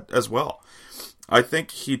agree with that as well. I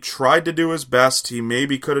think he tried to do his best. He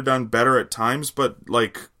maybe could have done better at times, but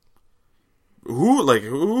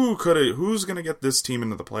who's gonna get this team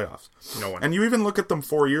into the playoffs? No one. And you even look at them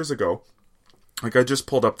 4 years ago. Like, I just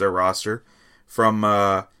pulled up their roster from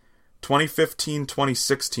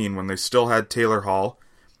 2015-2016, when they still had Taylor Hall,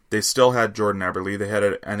 they still had Jordan Eberle, they had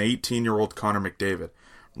an 18-year-old Connor McDavid.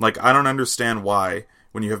 Like, I don't understand why,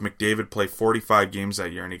 when you have McDavid play 45 games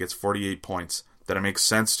that year and he gets 48 points, that it makes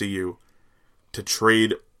sense to you to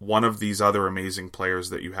trade one of these other amazing players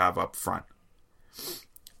that you have up front.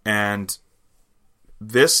 And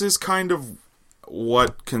this is kind of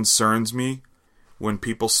what concerns me when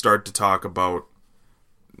people start to talk about,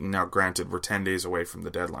 now granted, we're 10 days away from the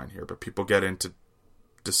deadline here, but people get into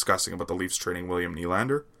discussing about the Leafs trading William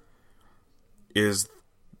Nylander, is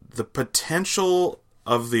the potential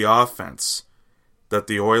of the offense that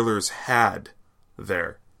the Oilers had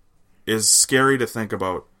there is scary to think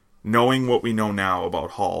about, knowing what we know now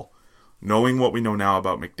about Hall, knowing what we know now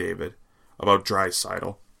about McDavid, about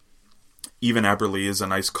Draisaitl. Even Eberle is a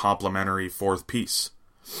nice complementary fourth piece,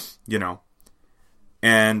 you know.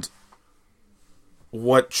 And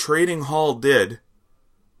what trading Hall did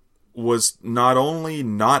was not only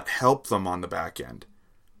not help them on the back end,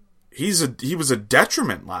 he was a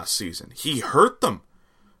detriment last season. He hurt them.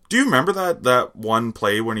 Do you remember that one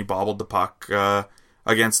play when he bobbled the puck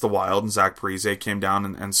against the Wild and Zach Parise came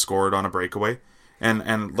down and scored on a breakaway?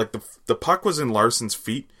 And like the puck was in Larson's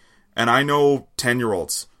feet, and I know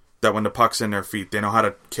 10-year-olds that when the puck's in their feet, they know how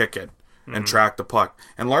to kick it and track the puck.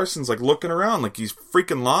 And Larson's like looking around like he's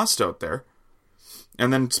freaking lost out there.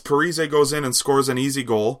 And then Parise goes in and scores an easy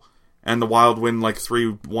goal, and the Wild win like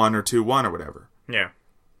 3-1 or 2-1 or whatever. Yeah.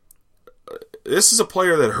 This is a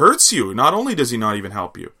player that hurts you. Not only does he not even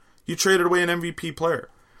help you, you traded away an MVP player.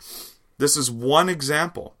 This is one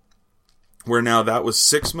example where now that was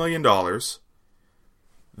 $6 million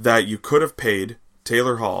that you could have paid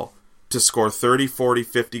Taylor Hall to score 30, 40,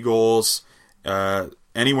 50 goals,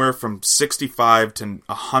 anywhere from 65 to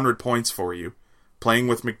 100 points for you, playing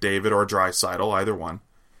with McDavid or Draisaitl, either one.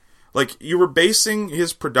 Like, you were basing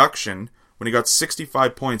his production when he got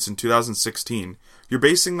 65 points in 2016. You're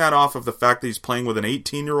basing that off of the fact that he's playing with an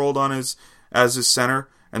 18-year-old as his center,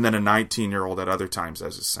 and then a 19-year-old at other times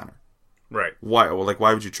as his center. Right. Why? Well, like,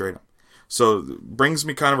 why would you trade him? So, brings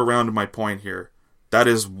me kind of around to my point here. That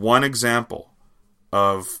is one example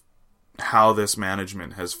of how this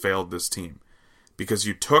management has failed this team. Because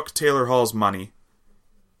you took Taylor Hall's money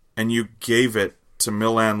and you gave it to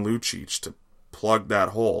Milan Lucic to plug that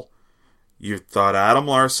hole. You thought Adam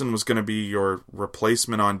Larsson was going to be your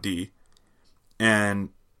replacement on D. And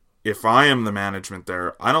if I am the management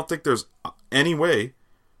there, I don't think there's any way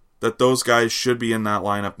that those guys should be in that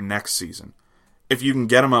lineup next season. If you can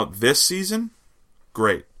get them out this season,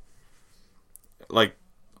 great. Like,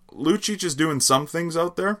 Lucic is doing some things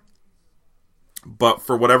out there, but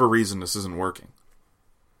for whatever reason, this isn't working.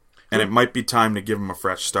 And it might be time to give him a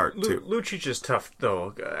fresh start, too. Lucic is tough,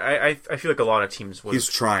 though. I feel like a lot of teams would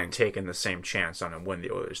have taken the same chance on him when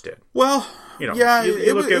the Oilers did. Well, you know, yeah,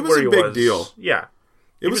 it was a big deal. Yeah.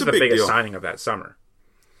 It was a the big biggest deal. signing of that summer.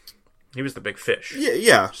 He was the big fish.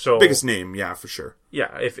 Yeah. So, biggest name, yeah, for sure.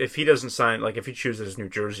 Yeah, if he doesn't sign, like if he chooses New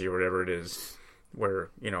Jersey or whatever it is,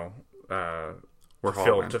 where, you know, we're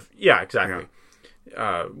Hall, yeah, exactly.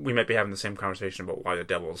 Yeah. We might be having the same conversation about why the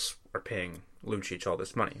Devils are paying Lucic all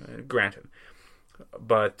this money. Granted,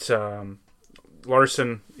 but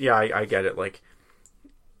Larson, yeah, I get it. Like,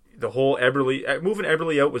 the whole Eberle moving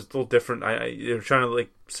Eberle out was a little different. They were trying to like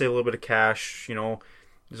save a little bit of cash. You know,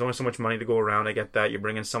 there's only so much money to go around. I get that. You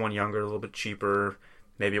bring in someone younger, a little bit cheaper.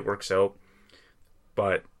 Maybe it works out.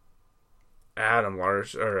 But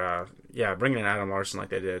bringing in Adam Larson like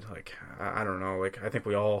they did, like I don't know. Like I think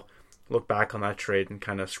we all look back on that trade and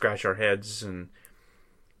kind of scratch our heads. And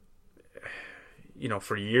you know,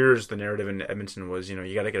 for years the narrative in Edmonton was, you know,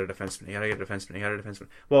 you got to get a defenseman.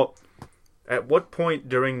 Well, at what point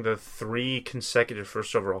during the 3 consecutive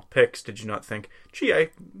first overall picks did you not think, gee, I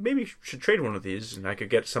maybe should trade one of these and I could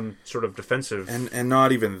get some sort of defensive and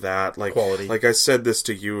not even that, like quality. Like I said this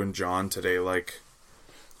to you and John today, like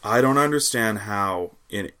I don't understand how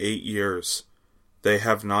in 8 years they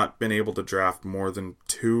have not been able to draft more than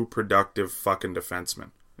 2 productive fucking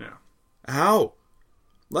defensemen. Yeah. How?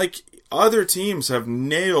 Like, other teams have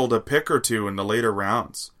nailed a pick or 2 in the later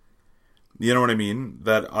rounds. You know what I mean?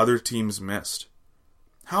 That other teams missed.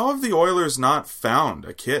 How have the Oilers not found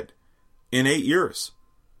a kid in 8 years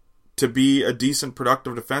to be a decent,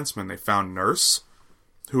 productive defenseman? They found Nurse,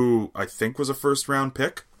 who I think was a first-round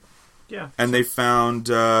pick. Yeah. And they found,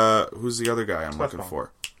 who's the other guy I'm looking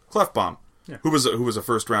for? Clefbaum. Yeah. Who was a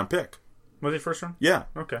first-round pick. Was he first round? Yeah.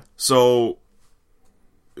 Okay. So,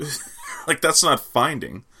 like, that's not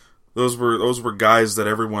finding. Those were guys that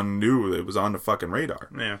everyone knew it was on the fucking radar.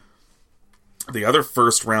 Yeah. The other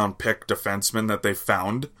first-round pick defenseman that they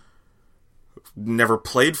found never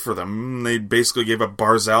played for them. They basically gave up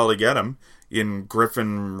Barzal to get him in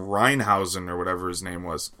Griffin Reinhausen or whatever his name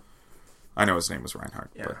was. I know his name was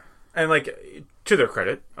Reinhardt. Yeah. But. And, like, to their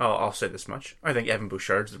credit, I'll say this much. I think Evan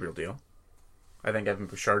Bouchard's the real deal. I think Evan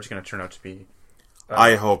Bouchard's going to turn out to be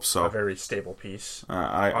I hope so. A very stable piece.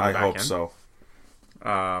 I hope end. so.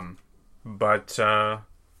 But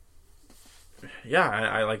yeah,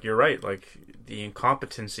 I like, you're right. Like, the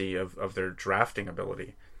incompetency of their drafting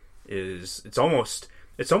ability it's almost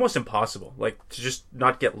impossible. Like, to just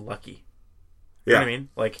not get lucky. You know what I mean?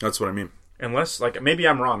 Like, that's what I mean. Unless, like, maybe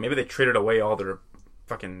I'm wrong. Maybe they traded away all their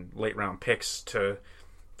fucking late round picks to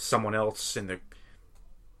someone else in the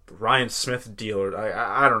Ryan Smith deal, or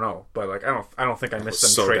I don't know, but like I don't think I missed them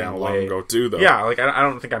so trading damn away. long ago too, though. Yeah, like I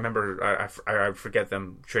don't think I remember. I forget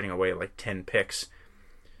them trading away like 10 picks.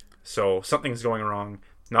 So something's going wrong,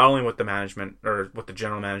 not only with the management or with the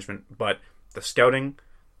general management, but the scouting,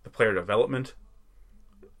 the player development.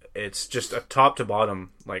 It's just a top to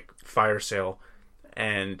bottom like fire sale,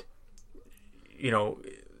 and you know,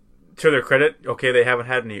 to their credit, okay, they haven't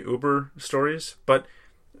had any Uber stories, but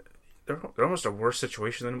they're almost a worse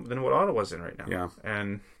situation than what Ottawa's in right now. Yeah.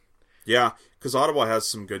 And yeah, because Ottawa has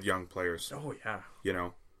some good young players. Oh yeah. You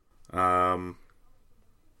know,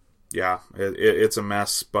 yeah, it's a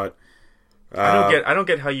mess, but I don't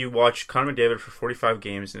get how you watch Connor McDavid for 45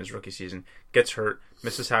 games in his rookie season, gets hurt,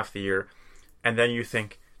 misses half the year, and then you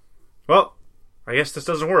think, well, I guess this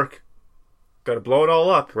doesn't work. Got to blow it all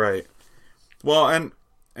up. Right. Well,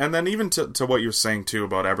 and then even to what you're saying too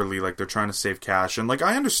about Eberle, like they're trying to save cash, and like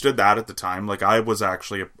I understood that at the time. Like I was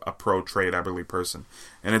actually a pro trade Eberle person,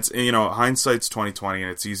 and it's, you know, hindsight's 20/20, and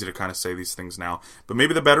it's easy to kind of say these things now. But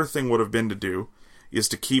maybe the better thing would have been to do is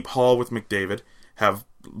to keep Hall with McDavid, have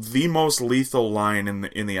the most lethal line in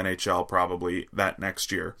the NHL probably that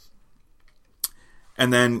next year,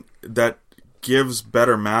 and then that gives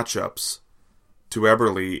better matchups to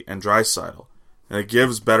Eberle and Draisaitl. And it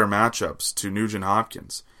gives better matchups to Nugent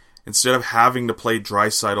Hopkins. Instead of having to play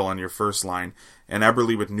Draisaitl on your first line and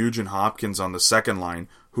Eberle with Nugent Hopkins on the second line,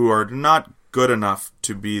 who are not good enough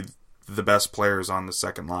to be the best players on the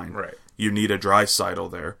second line. Right. You need a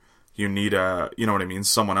Draisaitl there. You need you know what I mean,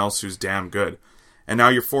 someone else who's damn good. And now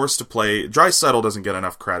you're forced to play. Draisaitl doesn't get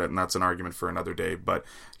enough credit, and that's an argument for another day. But,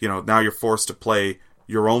 you know, now you're forced to play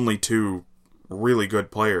your only 2 really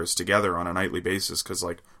good players together on a nightly basis, because,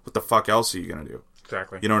 like, what the fuck else are you going to do?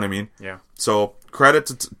 Exactly. You know what I mean? Yeah. So, credit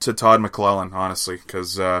to Todd McClellan, honestly,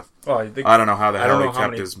 because I don't know how the hell he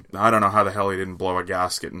kept his... I don't know how the hell he didn't blow a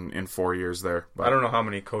gasket in 4 years there. But. I don't know how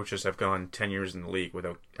many coaches have gone 10 years in the league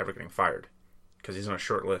without ever getting fired, because he's on a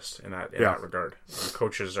short list in that regard. And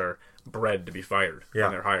coaches are bred to be fired when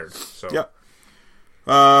they're hired. So. Yeah.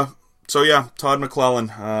 So yeah, Todd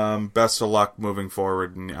McClellan, best of luck moving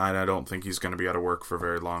forward. And I don't think he's going to be out of work for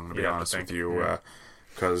very long, to be honest with you.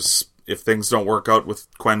 Because if things don't work out with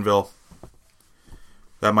Quenneville,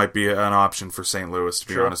 that might be an option for St. Louis, to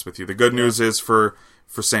be honest with you. The good news is for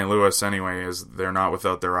St. Louis anyway, is they're not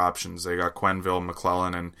without their options. They got Quenneville,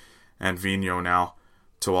 McClellan, and Vigneault now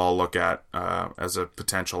to all look at as a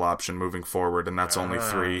potential option moving forward, and that's only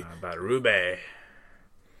 3. Barube.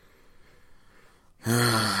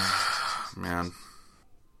 Man.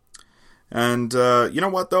 And you know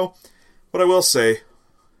what, though? What I will say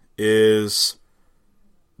is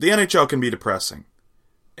the NHL can be depressing.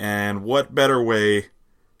 And what better way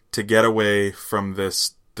to get away from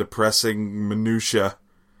this depressing minutia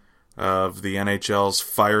of the NHL's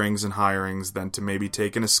firings and hirings than to maybe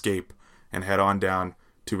take an escape and head on down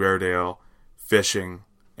to Airedale Fishing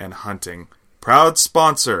and Hunting. Proud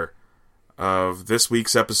sponsor of this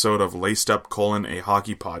week's episode of Laced Up: a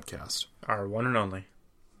hockey podcast. Our one and only.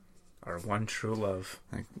 Our one true love.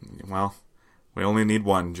 Well, we only need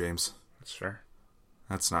one, James. That's fair.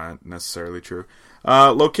 That's not necessarily true.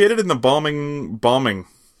 Located in the Balming.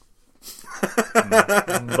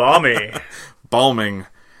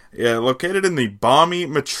 Yeah, located in the balmy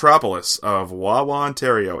metropolis of Wawa,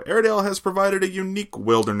 Ontario, Airedale has provided a unique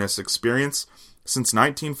wilderness experience since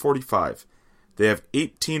 1945. They have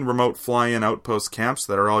 18 remote fly-in outpost camps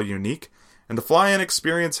that are all unique, and the fly-in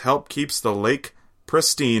experience helps keeps the lake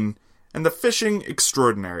pristine and the fishing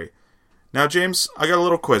extraordinary. Now, James, I got a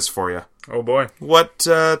little quiz for you. Oh boy. What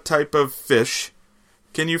type of fish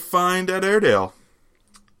can you find at Airedale?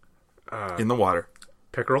 In the water.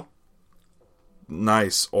 Pickerel.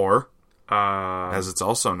 Nice. Or, as it's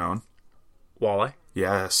also known, Walleye.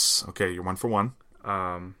 yes. Okay, you're 1 for 1.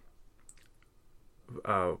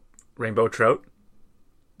 Rainbow trout.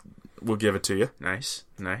 We'll give it to you. Nice.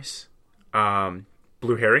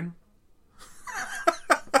 Blue herring.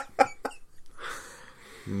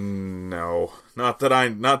 No, not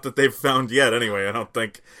that they've found yet. Anyway, I don't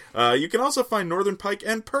think. You can also find northern pike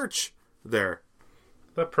and perch there.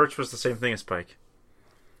 That perch was the same thing as pike.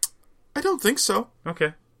 I don't think so.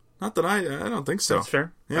 Okay. Not that I don't think so. That's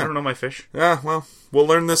fair. Yeah. I don't know my fish. Yeah, well, we'll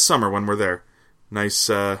learn this summer when we're there. Nice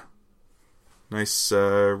road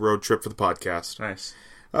trip for the podcast. Nice.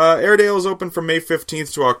 Airedale is open from May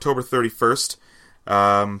 15th to October 31st.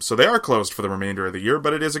 So they are closed for the remainder of the year,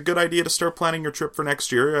 but it is a good idea to start planning your trip for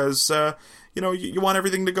next year as, you want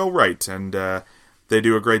everything to go right. And they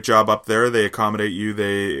do a great job up there. They accommodate you.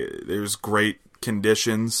 There's great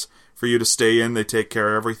conditions for you to stay in. They take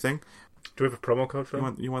care of everything. Do we have a promo code for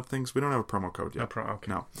them? You want things? We don't have a promo code yet.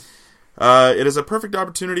 Okay. No. It is a perfect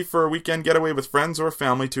opportunity for a weekend getaway with friends or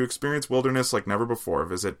family to experience wilderness like never before.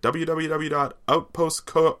 Visit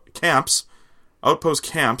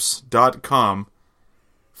www.outpostcamps.com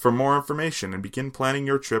for more information and begin planning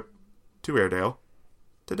your trip to Airedale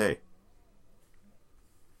today.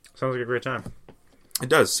 Sounds like a great time. It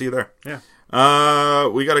does. See you there. Yeah.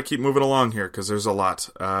 We got to keep moving along here because there's a lot.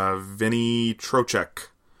 Vinny Trocheck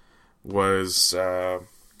was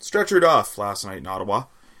stretchered off last night in Ottawa.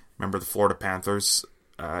 Remember the Florida Panthers?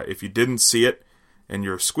 If you didn't see it and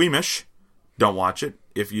you're squeamish, don't watch it.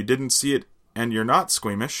 If you didn't see it and you're not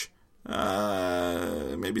squeamish,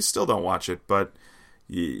 maybe still don't watch it. But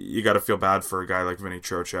you got to feel bad for a guy like Vinny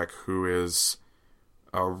Trocheck, who is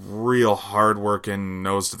a real hard-working,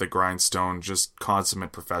 nose to the grindstone, just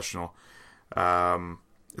consummate professional.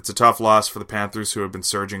 It's a tough loss for the Panthers, who have been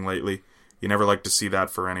surging lately. You never like to see that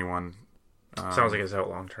for anyone. Sounds like it's out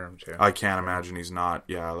long term too. I can't imagine he's not.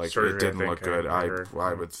 Yeah, like Surgery, it didn't look good.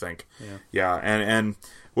 I would think. Yeah, and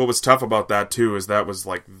what was tough about that too is that was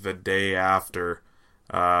like the day after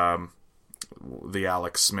the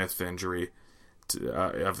Alex Smith injury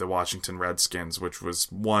of the Washington Redskins, which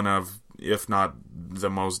was one of, if not the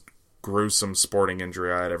most gruesome sporting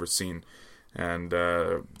injury I had ever seen. And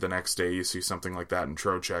the next day you see something like that in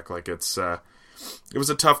Trocheck. Like it was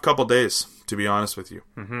a tough couple days, to be honest with you.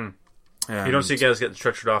 Mm-hmm. And you don't see guys getting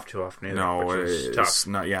stretchered off too often either. No, it's tough.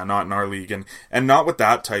 Not in our league, and not with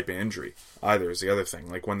that type of injury either. Is the other thing.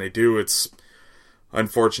 Like when they do, it's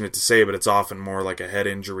unfortunate to say, but it's often more like a head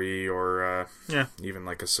injury or even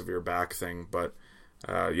like a severe back thing. But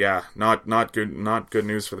not good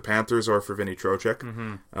news for the Panthers or for Vinny Trocheck.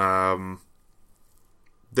 Mm-hmm.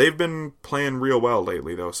 They've been playing real well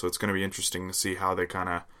lately, though, so it's going to be interesting to see how they kind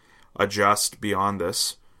of adjust beyond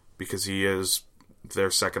this, because he is their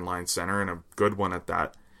second-line center, and a good one at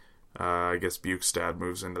that. I guess Bukestad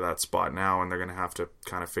moves into that spot now, and they're going to have to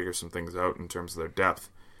kind of figure some things out in terms of their depth.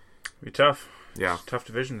 It'll be tough. Yeah. It's a tough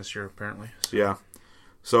division this year, apparently. So. Yeah.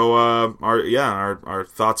 So, our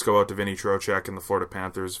thoughts go out to Vinny Trocheck and the Florida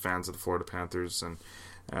Panthers, fans of the Florida Panthers, and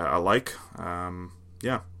alike.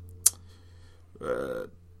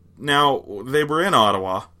 Now, they were in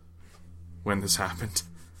Ottawa when this happened,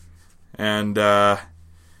 and team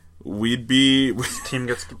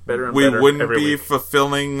gets better and we better. wouldn't every be week.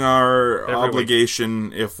 fulfilling our Every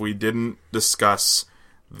obligation if we didn't discuss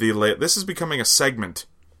this is becoming a segment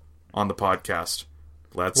on the podcast.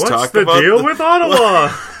 Let's talk about What's the deal with Ottawa?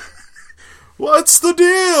 What's the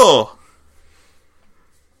deal?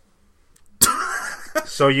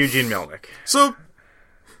 So Eugene Melnyk. So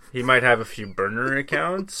He might have a few burner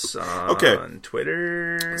accounts on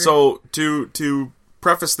Twitter. So to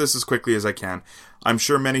preface this as quickly as I can, I'm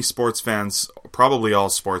sure many sports fans, probably all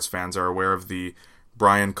sports fans, are aware of the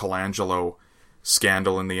Brian Colangelo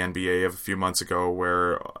scandal in the NBA of a few months ago,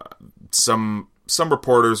 where some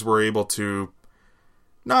reporters were able to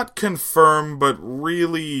not confirm, but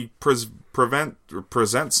really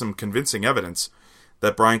present some convincing evidence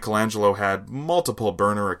that Brian Colangelo had multiple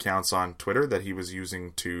burner accounts on Twitter that he was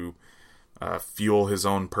using to fuel his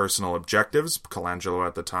own personal objectives. Colangelo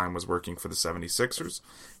at the time was working for the 76ers.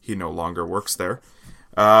 He no longer works there.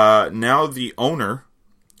 Now the owner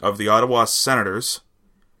of the Ottawa Senators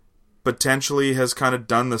potentially has kind of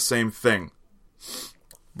done the same thing.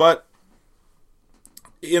 But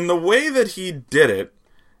in the way that he did it,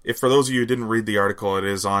 if for those of you who didn't read the article, it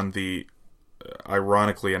is on the,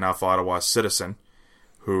 ironically enough, Ottawa Citizen,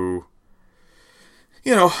 who,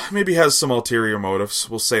 maybe has some ulterior motives.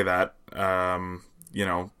 We'll say that.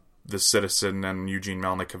 The Citizen and Eugene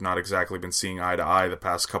Melnyk have not exactly been seeing eye to eye the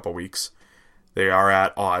past couple weeks. They are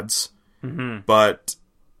at odds. Mm-hmm. But,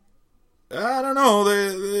 I don't know,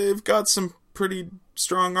 they've got some pretty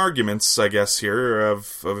strong arguments, I guess, here,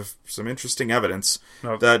 of some interesting evidence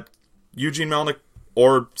that Eugene Melnyk,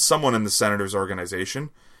 or someone in the Senators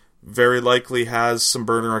organization, very likely has some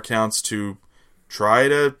burner accounts to try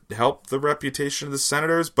to help the reputation of the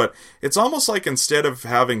Senators, but it's almost like instead of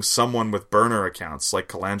having someone with burner accounts like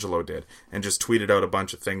Colangelo did and just tweeted out a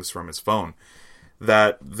bunch of things from his phone,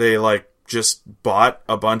 that they just bought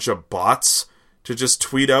a bunch of bots to just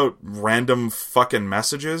tweet out random fucking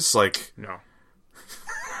messages. No,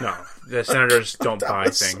 the Senators don't buy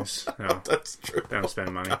things. No, that's true. They don't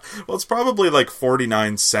spend money. Well, it's probably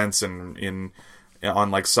 49 cents on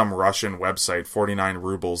some Russian website, 49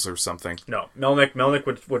 rubles or something. No,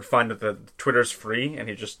 Melnyk would find that the Twitter's free, and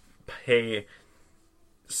he'd just pay.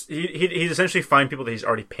 He'd essentially find people that he's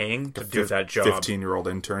already paying to do that job. 15-year-old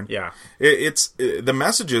intern. Yeah, it's the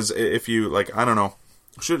messages. If you I don't know,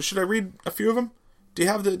 should I read a few of them? Do you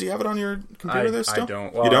have it on your computer there still? I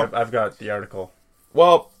don't. Well, you don't? I've got the article.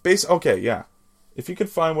 Well, okay, yeah. If you could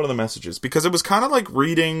find one of the messages, because it was kind of like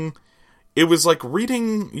reading. It was like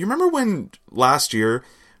reading. You remember when last year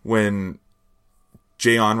when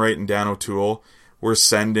Jay Onrait and Dan O'Toole were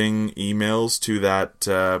sending emails to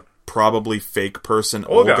that probably fake person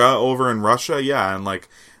Olga over in Russia? Yeah, and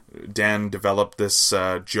Dan developed this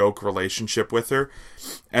joke relationship with her,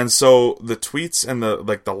 and so the tweets and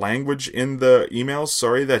the language in the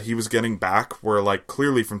emails, that he was getting back were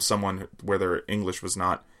clearly from someone where their English was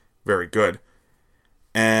not very good.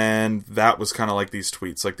 And that was kind of like these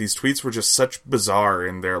tweets. These tweets were just such bizarre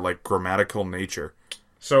in their grammatical nature.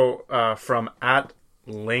 So from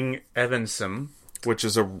 @Ling Evanson, which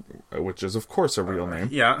is of course a real name.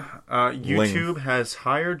 Yeah, YouTube has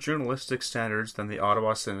higher journalistic standards than the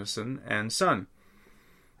Ottawa Citizen and Sun.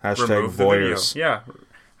 Hashtag voyeurs. Yeah,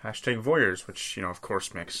 hashtag voyeurs, which of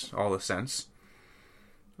course makes all the sense.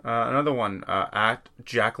 Another one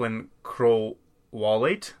 @Jacqueline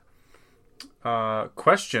Crow-Wallate.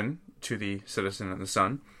 Question to the Citizen and the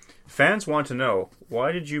Sun. Fans want to know,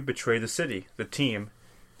 why did you betray the city, the team,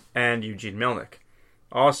 and Eugene Melnyk?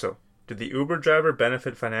 Also, did the Uber driver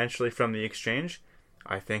benefit financially from the exchange?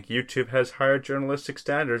 I think YouTube has higher journalistic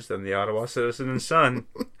standards than the Ottawa Citizen and Sun.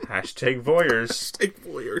 Hashtag voyeurs. Hashtag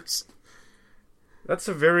voyeurs. That's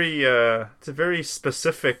a very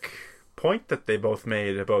specific point that they both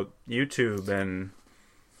made about YouTube and...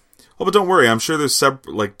 Oh, but don't worry. I'm sure there's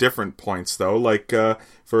different points though.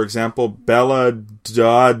 For example, Bella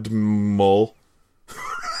Dodmul.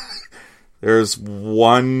 There's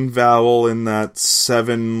one vowel in that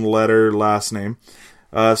 7-letter last name.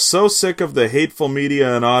 So sick of the hateful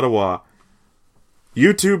media in Ottawa.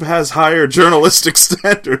 YouTube has higher journalistic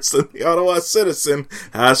standards than the Ottawa Citizen.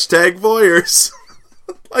 Hashtag voyeurs.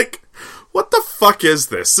 What the fuck is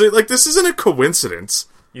this? This isn't a coincidence.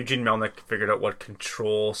 Eugene Melnyk figured out what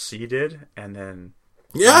Control-C did, and then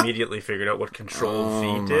immediately figured out what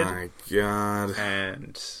Control-V did. Oh my god.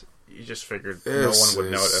 And he just figured no one would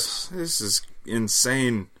notice. This is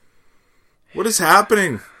insane. What is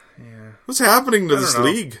happening? Yeah. What's happening to this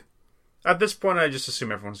league? At this point, I just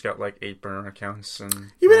assume everyone's got 8 burner accounts.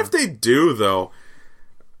 And even if they do, though.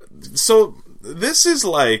 So, this is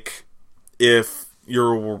if...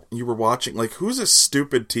 You were watching who's a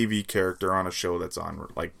stupid TV character on a show that's on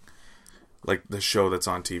the show that's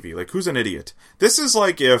on TV, who's an idiot? This is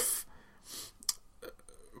if,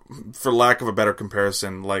 for lack of a better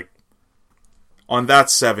comparison, on that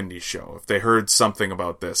 70s show, if they heard something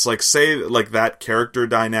about this, like say like that character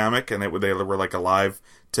dynamic, and they were like alive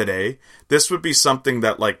today, this would be something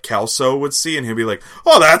that like Kelso would see, and he'd be like,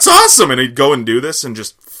 "Oh, that's awesome!" and he'd go and do this and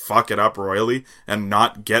just fuck it up royally and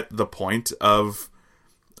not get the point of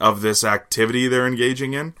this activity they're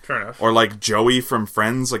engaging in. Fair enough. Or like Joey from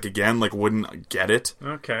Friends, like again, like wouldn't get it.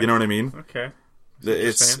 Okay. You know what I mean? Okay.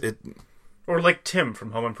 Or like Tim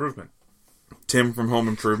from Home Improvement. Tim from Home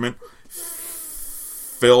Improvement.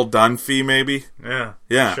 Phil Dunphy, maybe.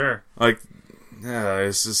 Yeah. Sure. Like, yeah,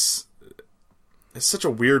 it's such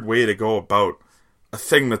a weird way to go about a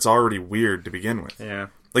thing that's already weird to begin with. Yeah.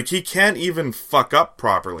 Like, he can't even fuck up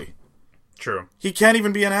properly. True. He can't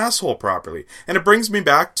even be an asshole properly. And it brings me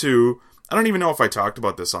back to, I don't even know if I talked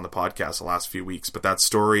about this on the podcast the last few weeks, but that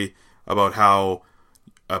story about how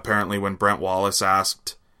apparently when Brent Wallace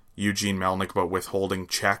asked Eugene Melnyk about withholding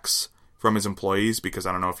checks from his employees, because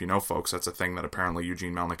I don't know if you know, folks, that's a thing that apparently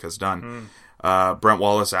Eugene Melnyk has done. Brent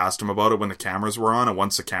Wallace asked him about it when the cameras were on, and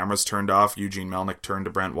once the cameras turned off, Eugene Melnyk turned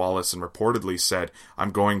to Brent Wallace and reportedly said,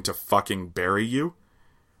 "I'm going to fucking bury you."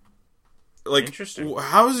 Like, interesting.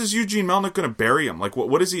 How is Eugene Melnyk going to bury him? Like,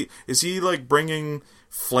 what is he? Is he like bringing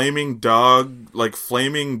flaming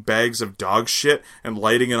bags of dog shit and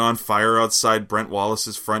lighting it on fire outside Brent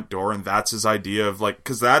Wallace's front door? And that's his idea of like,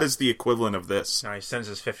 because that is the equivalent of this. No, he sends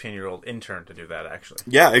his 15-year-old intern to do that, actually.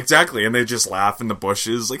 Yeah, exactly. And they just laugh in the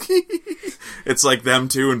bushes. Like, it's like them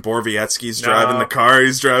two, and Borowiecki's driving the car.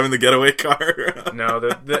 He's driving the getaway car. No,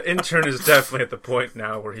 the intern is definitely at the point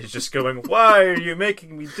now where he's just going, "Why are you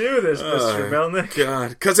making me do this, Mr. Melnyk?" God,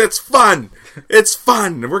 because it's fun. It's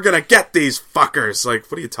fun. We're going to get these fuckers. Like,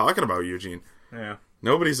 what are you talking about, Eugene? Yeah.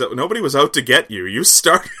 Nobody was out to get you. You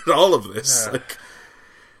started all of this.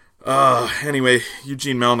 Yeah. Anyway,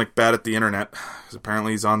 Eugene Melnyk bad at the internet, because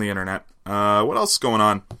apparently he's on the internet. What else is going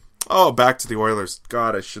on? Oh, back to the Oilers.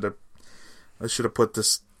 God, I should have put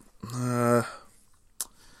this.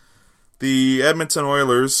 The Edmonton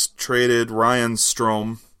Oilers traded Ryan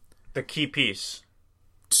Strome, the key piece,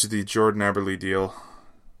 to the Jordan Eberle deal.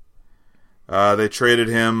 They traded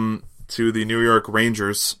him to the New York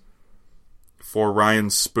Rangers for Ryan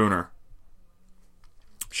Spooner.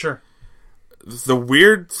 Sure. The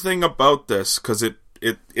weird thing about this, because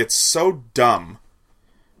it's so dumb,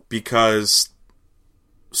 because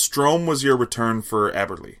Strome was your return for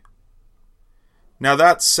Eberle. Now,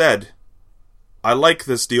 that said, I like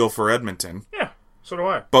this deal for Edmonton. Yeah, so do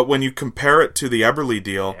I. But when you compare it to the Eberle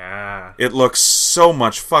deal, it looks so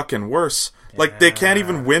much fucking worse. Yeah. Like, they can't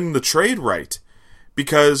even win the trade right.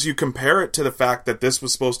 Because you compare it to the fact that this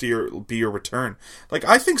was supposed to be your return. Like,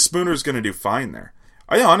 I think Spooner's going to do fine there.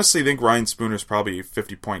 I honestly think Ryan Spooner's probably a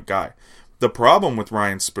 50-point guy. The problem with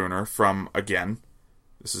Ryan Spooner, from, again,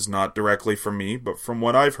 this is not directly from me, but from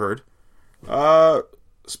what I've heard,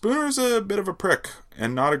 Spooner's a bit of a prick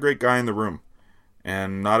and not a great guy in the room.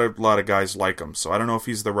 And not a lot of guys like him. So I don't know if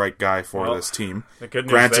he's the right guy for this team.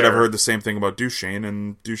 Granted, I've heard the same thing about Duchesne,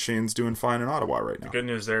 and Duchesne's doing fine in Ottawa right now. The good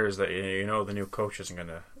news there is that the new coach isn't going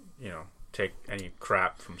to take any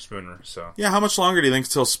crap from Spooner. So yeah, how much longer do you think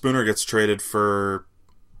till Spooner gets traded for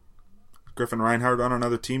Griffin Reinhart on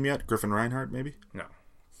another team yet? Griffin Reinhart, maybe? No.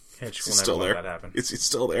 Hitch will never let that happen. Is he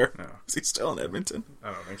still there? No. Is he still in Edmonton?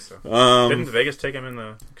 I don't think so. Didn't Vegas take him in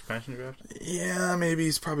the expansion draft? Yeah, maybe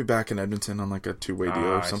he's probably back in Edmonton on like a two-way deal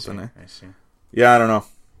or something. I see. Yeah, I don't know.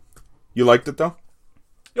 You liked it though?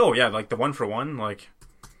 Oh yeah, like the 1-for-1. Like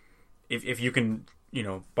if you can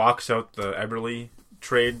box out the Eberle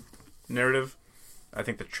trade narrative, I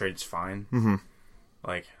think the trade's fine. Mm-hmm.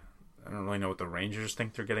 Like, I don't really know what the Rangers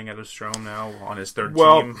think they're getting out of Strome now on his third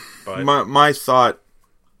well, team. But my thought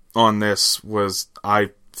on this was,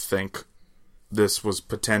 I think this was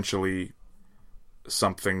potentially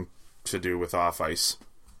something to do with off ice.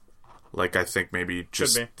 Like, I think maybe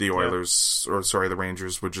just the Oilers, the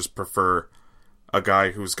Rangers would just prefer a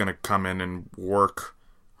guy who's going to come in and work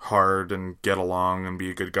hard and get along and be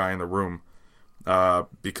a good guy in the room,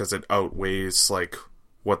 because it outweighs like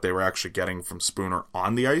what they were actually getting from Spooner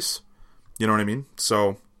on the ice. You know what I mean?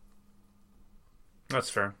 So that's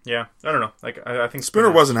fair. Yeah, I don't know. Like, I think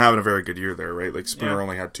Spooner wasn't having a very good year there, right? Like, Spooner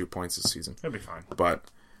only had 2 points this season. He'll be fine. But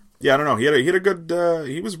yeah, I don't know. He had a good.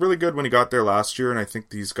 He was really good when he got there last year, and I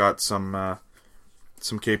think he's got some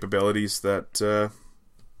capabilities that I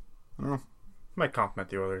don't know. Might complement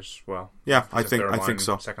the Oilers well. Yeah, I think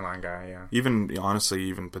so. Second line guy, yeah.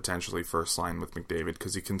 Even potentially first line with McDavid,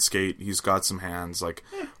 because he can skate. He's got some hands. Like,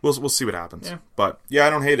 we'll see what happens. Yeah. But yeah, I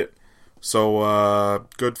don't hate it. So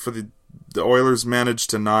good for the Oilers. Managed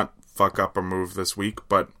to not fuck up a move this week,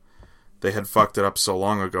 but they had fucked it up so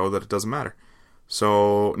long ago that it doesn't matter.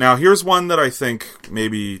 So now here's one that I think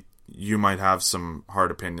maybe you might have some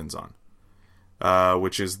hard opinions on,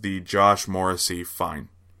 which is the Josh Morrissey fine.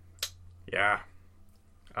 Yeah.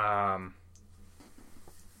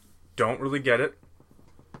 Don't really get it.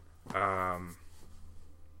 I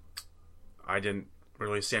didn't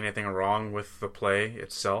really see anything wrong with the play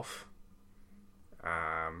itself.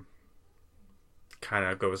 Kind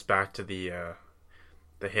of goes back to the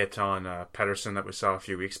hit on Pettersson that we saw a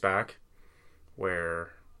few weeks back,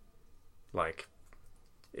 where like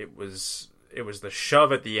it was the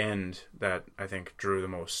shove at the end that I think drew the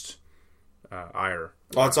most ire.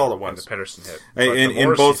 Oh, that's all it was. The Pettersson hit.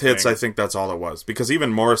 In both hits, I think that's all it was. Because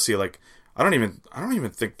even Morrissey, like, I don't even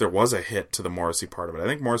think there was a hit to the Morrissey part of it. I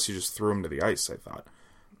think Morrissey just threw him to the ice, I thought.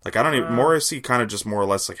 Like, Morrissey kind of just more or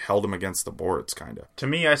less, like, held him against the boards, kind of. To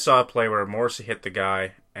me, I saw a play where Morrissey hit the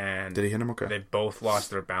guy, and... Did he hit him? Okay. They both lost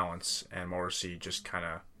their balance, and Morrissey just kind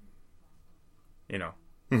of,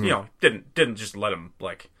 didn't just let him,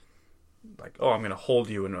 like, oh, I'm going to hold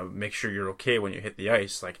you and make sure you're okay when you hit the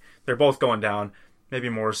ice. Like, they're both going down. Maybe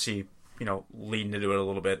Morrissey, leading to do it a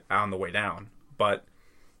little bit on the way down. But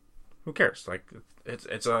who cares? Like,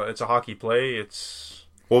 it's a hockey play. It's...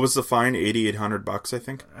 What was the fine? $8,800, I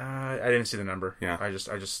think. I didn't see the number. Yeah. I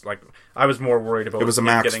just like I was more worried about. It was a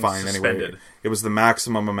max fine suspended. anyway. It was the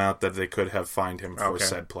maximum amount that they could have fined him for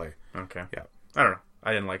said play. Okay. Yeah. I don't know.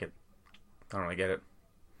 I didn't like it. I don't really get it.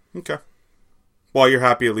 Okay. Well, you're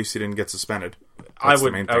happy at least he didn't get suspended. I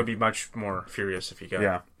would be much more furious if he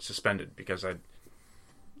got suspended, because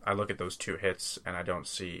I look at those two hits and I don't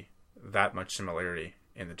see that much similarity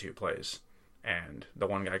in the two plays. And the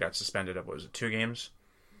one guy got suspended of, was it 2 games?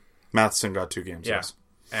 Matheson got 2 games. Yeah. Yes.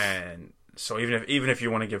 And so even if you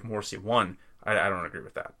want to give Morrissey 1, I don't agree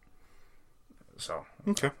with that. So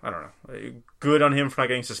okay. I don't know. Good on him for not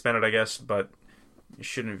getting suspended, I guess, but you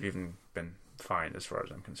shouldn't have even been fined as far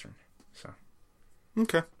as I'm concerned. So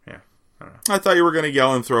okay. Yeah. I don't know. I thought you were going to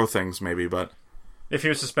yell and throw things, maybe, but if he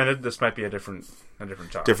was suspended, this might be a different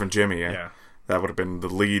talk. Different Jimmy, yeah. Yeah. That would have been the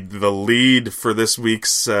lead for this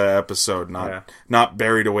week's episode, not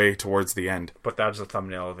buried away towards the end. But that's the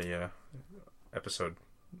thumbnail of the episode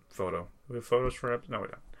photo. We have photos for episode? No, we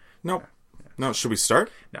don't. Nope. Yeah. No, should we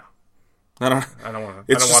start? No. I don't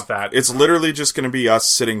want that. It's literally just going to be us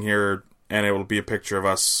sitting here, and it will be a picture of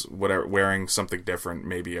us wearing something different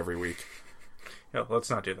maybe every week. Yeah, let's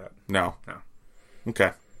not do that. No. No.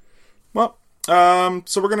 Okay. Well,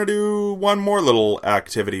 so we're going to do one more little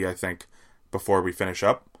activity, I think, before we finish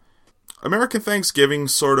up. American Thanksgiving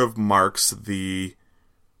sort of marks the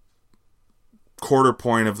quarter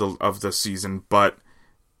point of the season, but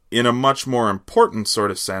in a much more important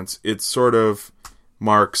sort of sense, it sort of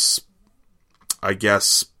marks, I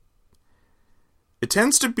guess, it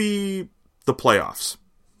tends to be the playoffs.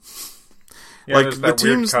 Yeah, like the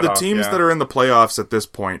teams that are in the playoffs at this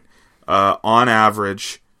point, on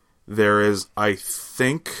average, there is, I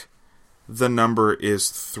think, the number is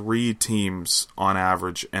 3 teams on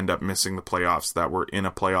average end up missing the playoffs that were in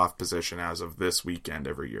a playoff position as of this weekend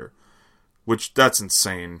every year. Which, that's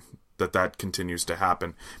insane that continues to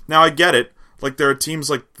happen. Now, I get it. Like, there are teams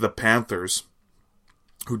like the Panthers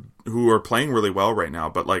who are playing really well right now,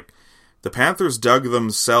 but, like, the Panthers dug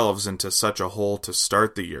themselves into such a hole to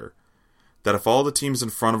start the year that if all the teams in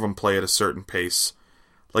front of them play at a certain pace,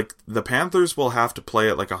 like, the Panthers will have to play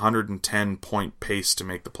at like 110-point pace to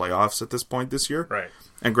make the playoffs at this point this year. Right.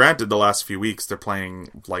 And granted, the last few weeks, they're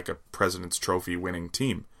playing like a President's Trophy winning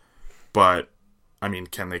team. But, I mean,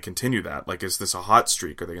 can they continue that? Like, is this a hot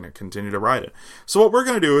streak? Are they going to continue to ride it? So what we're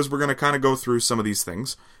going to do is we're going to kind of go through some of these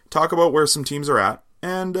things, talk about where some teams are at,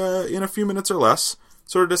 and in a few minutes or less,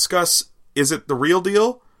 sort of discuss, is it the real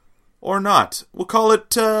deal or not? We'll call it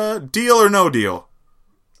deal or no deal.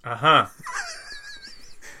 Uh-huh.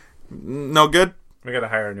 No good? We gotta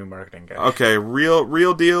hire a new marketing guy. Okay,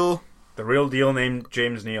 real deal. The real deal named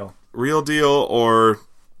James Neal. Real deal or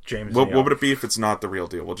James Neal. What would it be if it's not the real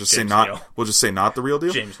deal? We'll just James say not. Neal. We'll just say not the real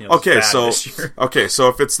deal. James Neal's bad this year. So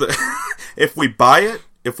if it's the if we buy it,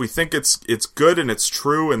 if we think it's good and it's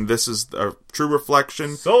true and this is a true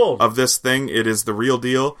reflection of this thing, it is the real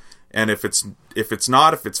deal. And if it's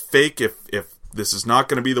not, if it's fake, if this is not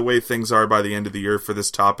going to be the way things are by the end of the year for this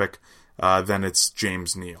topic, then it's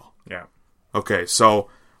James Neal. Yeah. Okay, so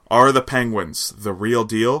are the Penguins the real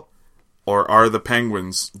deal, or are the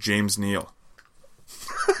Penguins James Neal?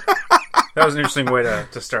 That was an interesting way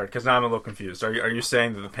to start, because now I'm a little confused. Are you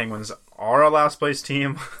saying that the Penguins are a last place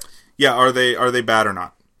team? Yeah, are they bad or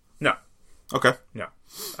not? No. Okay. No.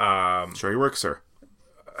 Sure you work, sir.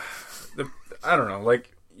 I don't know,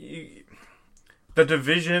 the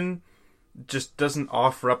division just doesn't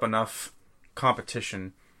offer up enough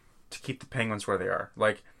competition to keep the Penguins where they are.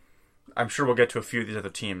 Like, I'm sure we'll get to a few of these other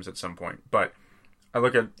teams at some point, but I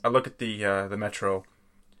look at the Metro,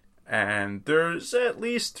 and there's at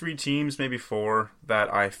least 3 teams, maybe 4,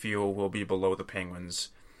 that I feel will be below the Penguins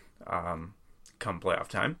come playoff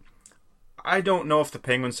time. I don't know if the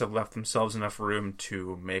Penguins have left themselves enough room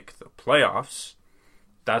to make the playoffs.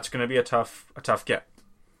 That's going to be a tough get.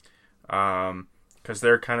 Because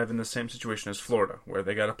they're kind of in the same situation as Florida, where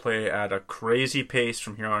they got to play at a crazy pace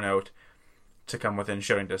from here on out to come within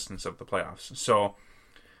shouting distance of the playoffs. So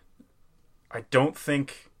I don't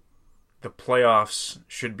think the playoffs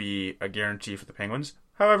should be a guarantee for the Penguins.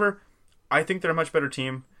 However, I think they're a much better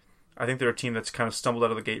team. I think they're a team that's kind of stumbled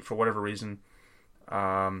out of the gate for whatever reason.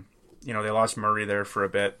 They lost Murray there for a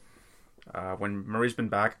bit. When Murray's been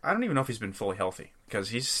back, I don't even know if he's been fully healthy, because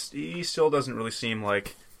he still doesn't really seem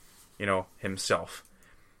like, himself.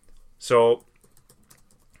 So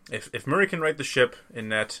if Murray can right the ship in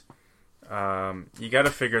net, you got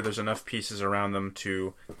to figure there's enough pieces around them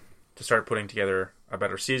to start putting together a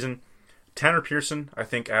better season. Tanner Pearson, I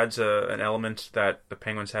think, adds an element that the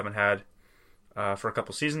Penguins haven't had for a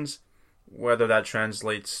couple seasons. Whether that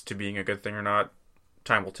translates to being a good thing or not,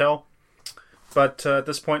 time will tell. But at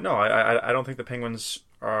this point, no, I don't think the Penguins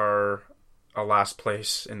are a last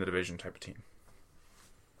place in the division type of team.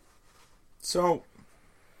 So,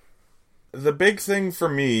 the big thing for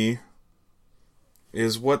me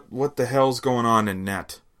is what the hell's going on in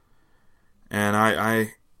net. And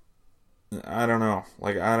I don't know.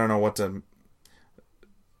 Like, I don't know what to...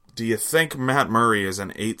 Do you think Matt Murray is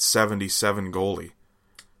an 877 goalie?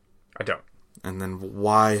 I don't. And then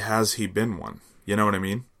why has he been one? You know what I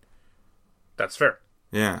mean? That's fair.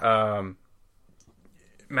 Yeah.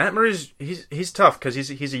 Matt Murray's he's tough because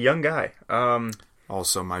he's a young guy.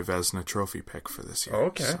 Also, my Vezina Trophy pick for this year.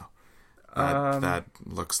 Okay. So that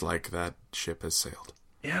looks like that ship has sailed.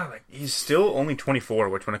 Yeah, like he's still only 24,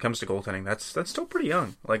 which when it comes to goaltending, that's still pretty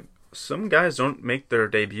young. Like, some guys don't make their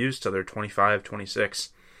debuts till they're 25, 26.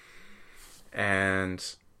 And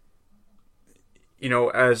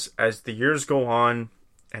as the years go on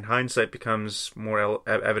and hindsight becomes more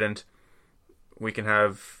evident, we can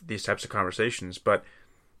have these types of conversations. But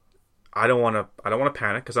I don't want to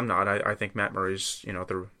panic, because I'm not. I think Matt Murray's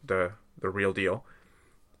the real deal.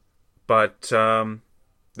 But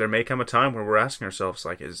there may come a time where we're asking ourselves,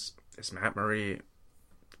 like, is Matt Murray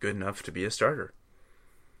good enough to be a starter?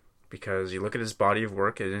 Because you look at his body of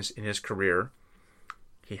work in his career,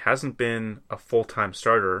 he hasn't been a full-time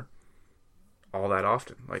starter all that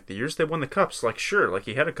often. Like, the years they won the Cups, like, sure, like,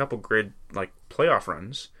 he had a couple great, like, playoff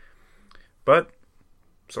runs. But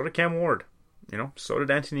so did Cam Ward. So did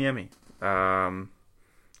Anthony Niemi.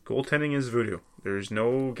 Goaltending is voodoo. There's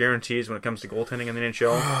no guarantees when it comes to goaltending in the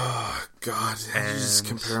NHL. Oh, God. Did you just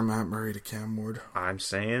compare Matt Murray to Cam Ward? I'm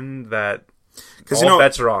saying that because all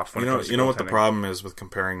bets are off when it comes to you know what the goaltending. problem is with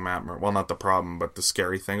comparing Matt Murray? Well, not the problem, but the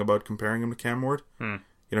scary thing about comparing him to Cam Ward? You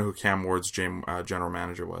know who Cam Ward's general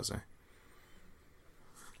manager was, eh?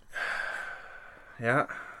 Yeah.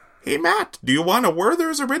 Hey, Matt, do you want a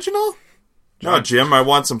Werther's original? No, Jim, I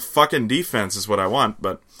want some fucking defense is what I want.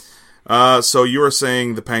 But so you were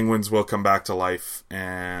saying the Penguins will come back to life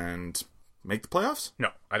and make the playoffs? No,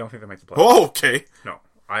 I don't think they make the playoffs. Oh, okay. No.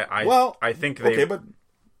 I think they... Okay,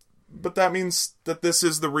 but that means that this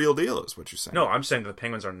is the real deal, is what you're saying. No, I'm saying that the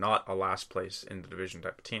Penguins are not a last place in the division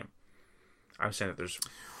type of team. I'm saying that there's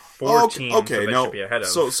 4 teams that they should be ahead of.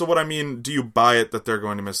 So what I mean, do you buy it that they're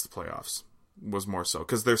going to miss the playoffs? Was more so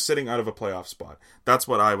because they're sitting out of a playoff spot. That's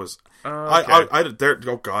what I was. Okay.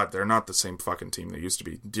 Oh God, they're not the same fucking team they used to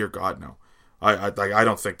be. Dear God, no. I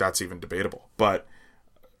don't think that's even debatable. But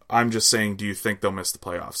I'm just saying, do you think they'll miss the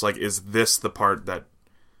playoffs? Like, is this the part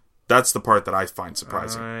that's the part that I find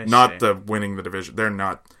surprising? Not the winning the division. They're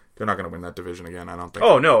not going to win that division again. I don't think.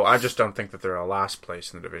 Oh no, I just don't think that they're a last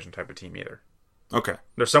place in the division type of team either. Okay,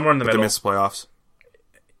 they're somewhere in the middle. They miss the playoffs.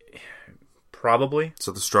 Probably.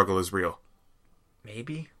 So the struggle is real.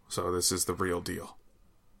 Maybe. So this is the real deal.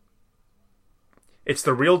 It's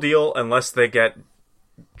the real deal unless they get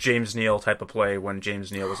James Neal type of play when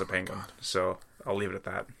James Neal was a Penguin. God. So I'll leave it at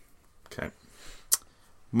that. Okay.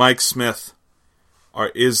 Mike Smith,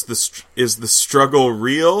 is the struggle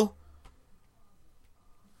real?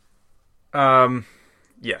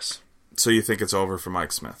 Yes. So you think it's over for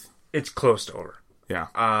Mike Smith? It's close to over.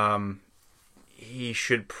 Yeah. He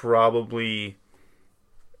should probably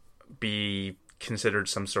be considered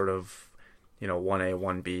some sort of, 1A,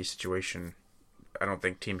 1B situation. I don't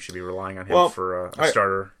think teams should be relying on him for a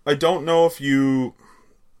starter. I don't know if you...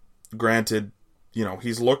 Granted,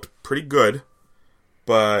 he's looked pretty good,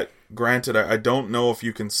 but granted, I don't know if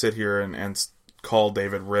you can sit here and call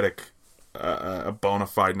David Riddick a bona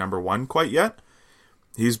fide number one quite yet.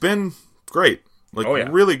 He's been great,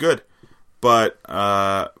 like really good, but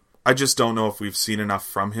I just don't know if we've seen enough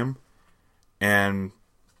from him, and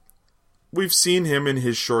we've seen him in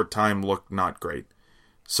his short time look not great.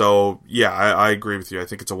 So yeah, I agree with you. I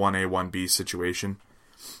think it's a 1A 1B situation,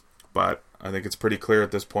 but I think it's pretty clear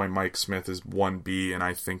at this point Mike Smith is 1B, and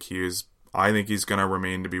I think he's going to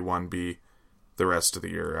remain to be 1B the rest of the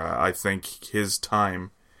year. I think his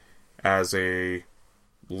time as a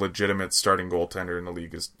legitimate starting goaltender in the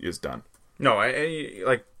league is done. No, I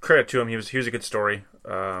like credit to him. He was a good story.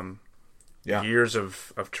 Years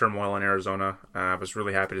of turmoil in Arizona. I was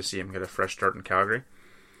really happy to see him get a fresh start in Calgary.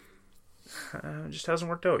 It just hasn't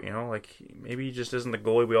worked out, Like maybe he just isn't the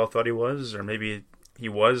goalie we all thought he was, or maybe he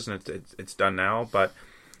was, and it's done now. But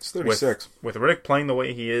it's 36. With Riddick playing the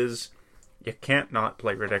way he is, you can't not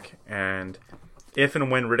play Riddick. And if and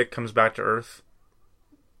when Riddick comes back to earth,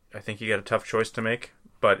 I think you got a tough choice to make.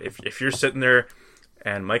 But if you're sitting there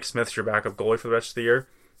and Mike Smith's your backup goalie for the rest of the year,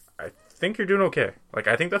 I think you're doing okay. Like,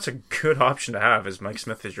 I think that's a good option to have, is Mike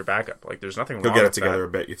Smith is your backup. Like, there's nothing wrong with that. He'll get it together a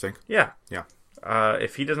bit, you think? Yeah. Yeah.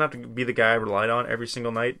 If he doesn't have to be the guy relied on every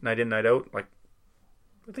single night, night in, night out, like,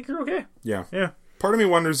 I think you're okay. Yeah. Yeah. Part of me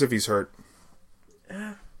wonders if he's hurt.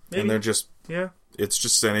 Maybe. And they're just... Yeah. It's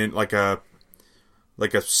just like a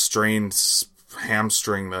strained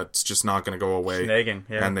hamstring that's just not going to go away. Snagging,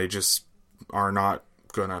 yeah. And they just are not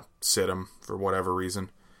going to sit him for whatever reason.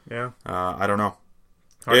 Yeah. I don't know.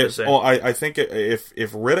 Hard to say. Well, I think if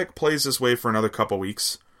Riddick plays this way for another couple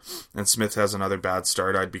weeks and Smith has another bad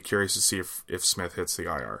start, I'd be curious to see if Smith hits the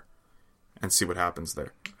IR and see what happens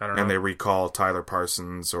there. I don't know. And they recall Tyler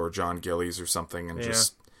Parsons or John Gillies or something and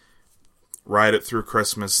just ride it through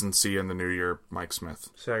Christmas and see in the new year Mike Smith.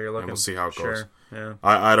 See how you're looking. And we'll see how it goes. Yeah.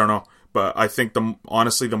 I don't know. But I think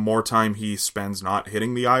honestly, the more time he spends not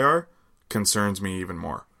hitting the IR concerns me even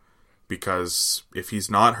more. Because if he's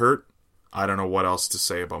not hurt, I don't know what else to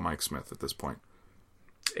say about Mike Smith at this point.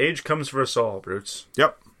 Age comes for us all, Brutes.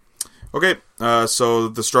 Yep. Okay, so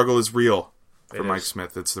the struggle is real for Mike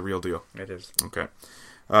Smith. It's the real deal. It is. Okay.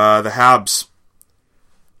 The Habs.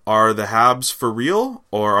 Are the Habs for real,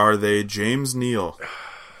 or are they James Neal?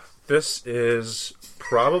 This is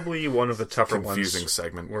probably one of the tougher confusing ones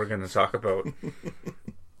segment we're going to talk about.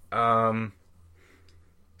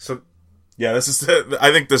 So yeah,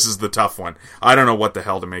 I think this is the tough one. I don't know what the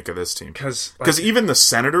hell to make of this team. Because even the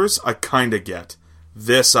Senators, I kind of get.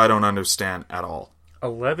 This, I don't understand at all.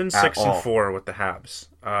 11-6-4 with the Habs.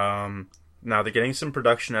 Now, they're getting some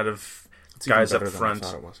production out of guys up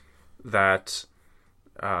front that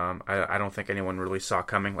I don't think anyone really saw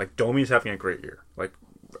coming. Like, Domi's having a great year. Like,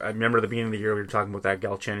 I remember at the beginning of the year, we were talking about that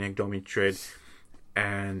Galchenyuk-Domi trade,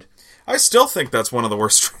 and I still think that's one of the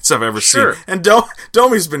worst trades I've ever sure. seen. And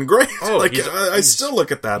Domi's been great. Oh, like I still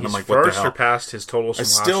look at that and I'm like, what the hell? Surpassed his totals from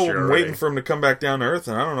last still year waiting for him to come back down to earth,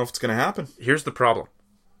 and I don't know if it's going to happen. Here's the problem.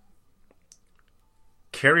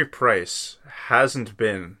 Carey Price hasn't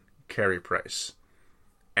been Carey Price.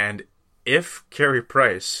 And if Carey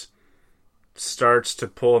Price starts to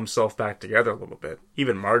pull himself back together a little bit,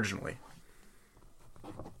 even marginally,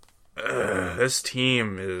 this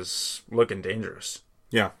team is looking dangerous.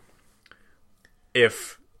 Yeah.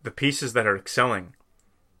 If the pieces that are excelling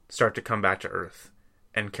start to come back to earth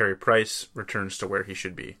and Carey Price returns to where he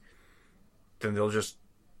should be, then they'll ride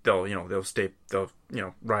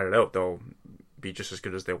it out. They'll be just as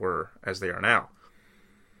good as they are now.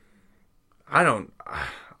 I don't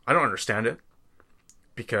understand it,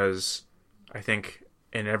 because I think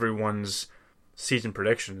in everyone's season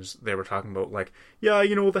predictions they were talking about, like, the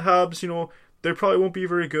Habs, they probably won't be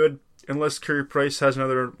very good unless Carey Price has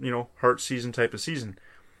another, heart season type of season.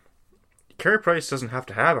 Carey Price doesn't have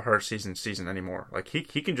to have a heart season anymore. Like, he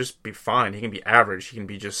can just be fine. He can be average. He can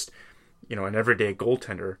be just, an everyday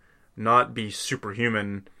goaltender, not be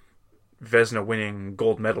superhuman, Vezina winning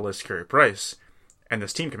gold medalist Carey Price. And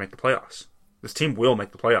this team can make the playoffs. This team will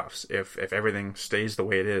make the playoffs if everything stays the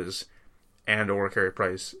way it is, and or Carey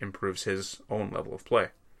Price improves his own level of play.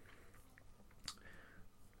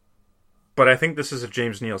 But I think this is a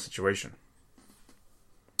James Neal situation.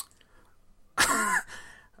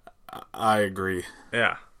 I agree.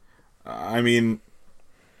 Yeah. I mean,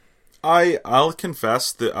 I'll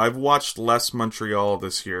confess that I've watched less Montreal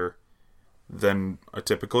this year than a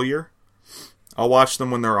typical year. I'll watch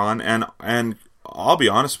them when they're on, and I'll be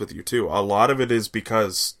honest with you too. A lot of it is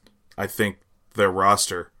because I think their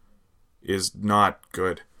roster is not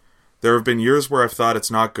good. There have been years where I've thought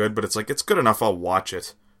it's not good, but it's like, it's good enough, I'll watch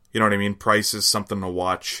it. You know what I mean? Price is something to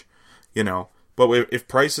watch, But But if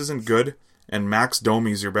Price isn't good and Max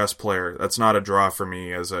Domi's your best player, that's not a draw for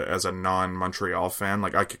me as a non-Montreal fan.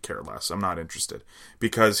 Like, I could care less. I'm not interested.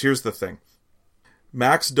 Because here's the thing.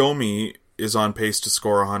 Max Domi is on pace to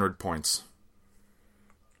score 100 points.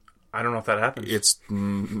 I don't know if that happens.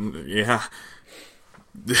 Yeah.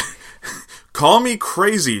 Call me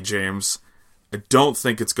crazy, James. I don't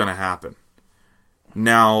think it's going to happen.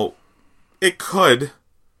 Now, it could.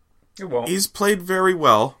 It won't. He's played very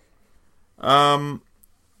well.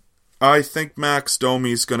 I think Max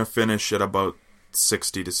Domi's going to finish at about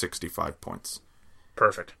 60 to 65 points.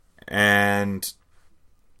 Perfect. And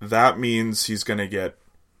that means he's going to get...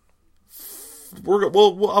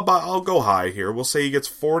 I'll go high here. We'll say he gets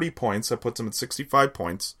 40 points. That puts him at 65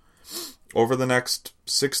 points over the next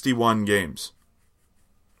 61 games.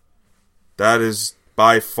 That is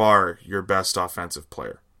by far your best offensive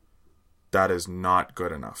player. That is not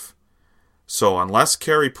good enough. So unless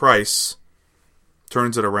Carey Price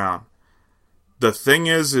turns it around, the thing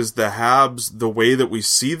is the Habs, the way that we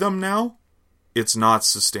see them now, it's not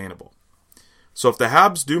sustainable. So if the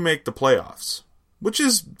Habs do make the playoffs, which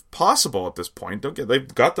is possible at this point,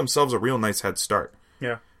 they've got themselves a real nice head start.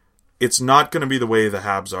 Yeah. It's not going to be the way the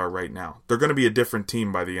Habs are right now. They're going to be a different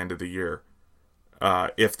team by the end of the year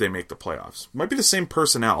if they make the playoffs. Might be the same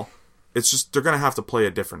personnel. It's just they're going to have to play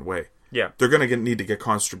a different way. Yeah. They're going to need to get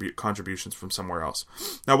contributions from somewhere else.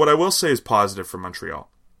 Now, what I will say is positive for Montreal.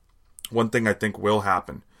 One thing I think will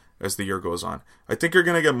happen as the year goes on. I think you're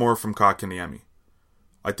going to get more from Kotkaniemi.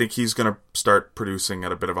 I think he's going to start producing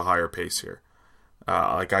at a bit of a higher pace here.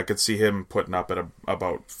 I could see him putting up at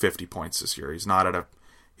about 50 points this year. He's not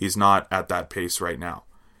at that pace right now.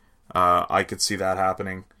 I could see that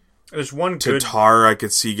happening. There's one good... Tatar, I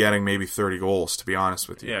could see getting maybe 30 goals, to be honest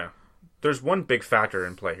with you. Yeah. There's one big factor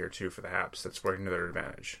in play here, too, for the Habs that's working to their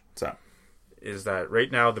advantage. What's that? Is that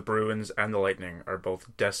right now the Bruins and the Lightning are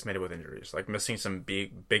both decimated with injuries, like missing some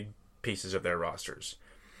big pieces of their rosters.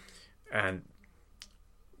 And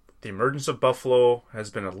the emergence of Buffalo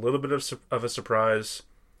has been a little bit of a surprise.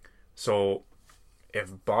 So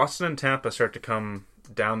if Boston and Tampa start to come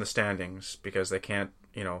down the standings because they can't,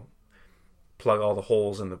 plug all the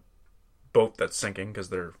holes in the boat that's sinking because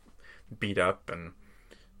they're beat up and,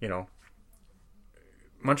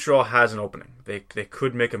 Montreal has an opening. They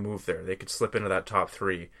could make a move there. They could slip into that top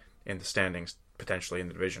 3 in the standings, potentially in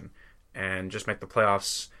the division, and just make the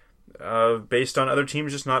playoffs based on other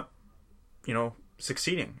teams just not,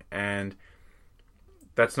 succeeding. And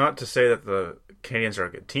that's not to say that the Canadiens are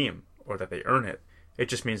a good team or that they earn it. It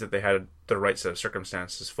just means that they had the right set of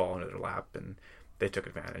circumstances fall into their lap and they took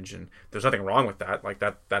advantage. And there's nothing wrong with that. Like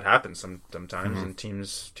that happens sometimes, and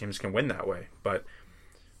teams can win that way. But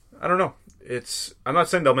I don't know. I'm not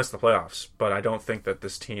saying they'll miss the playoffs, but I don't think that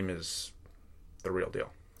this team is the real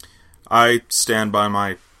deal. I stand by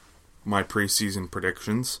my preseason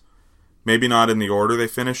predictions. Maybe not in the order they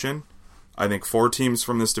finish in. I think 4 teams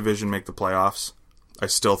from this division make the playoffs. I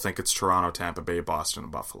still think it's Toronto, Tampa Bay, Boston,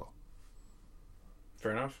 and Buffalo.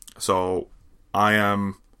 Fair enough. So I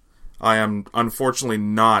am unfortunately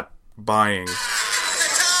not buying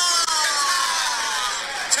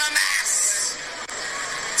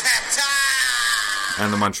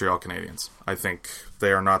and the Montreal Canadiens. I think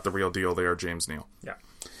they are not the real deal. They are James Neal. Yeah.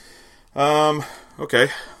 Okay.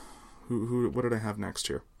 What did I have next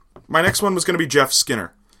here? My next one was going to be Jeff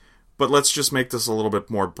Skinner. But let's just make this a little bit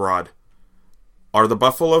more broad. Are the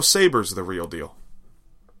Buffalo Sabres the real deal?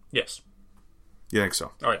 Yes. You think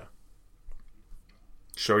so? Oh, yeah.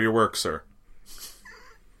 Show your work, sir.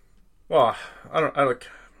 Well, I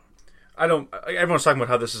don't. Everyone's talking about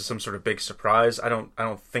how this is some sort of big surprise. I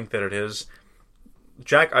don't think that it is.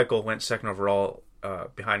 Jack Eichel went second overall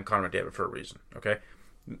behind Connor McDavid for a reason. Okay,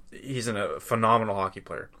 he's a phenomenal hockey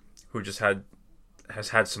player who just has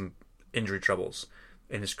had some injury troubles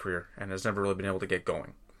in his career and has never really been able to get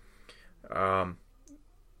going. To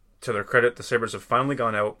their credit, the Sabres have finally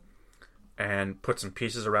gone out and put some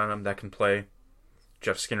pieces around him that can play.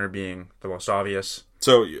 Jeff Skinner being the most obvious.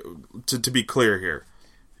 So, to be clear here,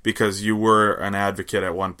 because you were an advocate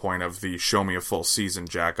at one point of the show me a full season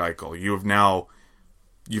Jack Eichel, you've now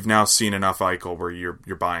seen enough Eichel where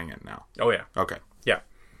you're buying it now. Oh yeah. Okay. Yeah.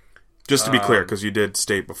 Just to be clear, because you did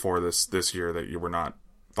state before this year that you were not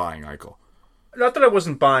buying Eichel. Not that I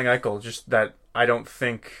wasn't buying Eichel, just that I don't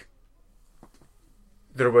think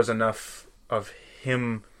there was enough of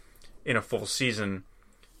him in a full season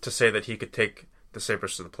to say that he could take the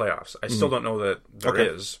Sabres to the playoffs. I still don't know that there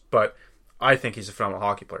is, but I think he's a phenomenal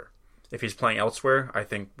hockey player. If he's playing elsewhere, I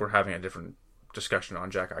think we're having a different discussion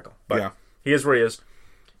on Jack Eichel. But he is where he is.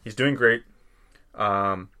 He's doing great.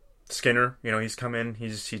 To Skinner, he's come in.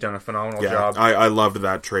 He's done a phenomenal Yeah, job. I loved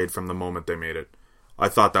that trade from the moment they made it. I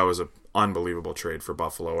thought that was an unbelievable trade for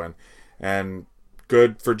Buffalo, and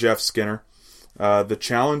good for Jeff Skinner. The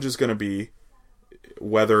challenge is going to be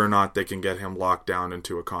whether or not they can get him locked down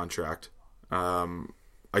into a contract.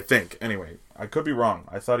 I think, anyway. I could be wrong.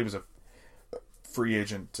 I thought he was a free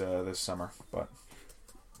agent this summer, but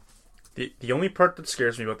the only part that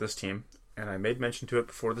scares me about this team, and I made mention to it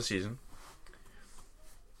before the season,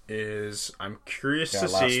 is I'm curious to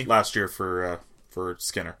see last year for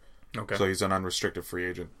Skinner. Okay. So he's an unrestricted free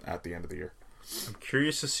agent at the end of the year. I'm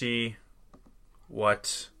curious to see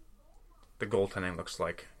what the goaltending looks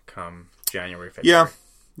like come January, February.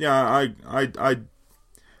 Yeah.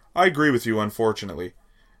 I agree with you. Unfortunately,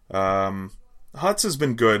 Hutz has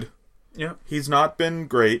been good. Yeah, He's not been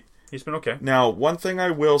great. he's been okay. Now, one thing I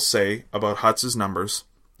will say about Hutz's numbers,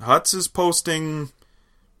 Hutz is posting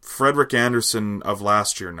Frederick Anderson of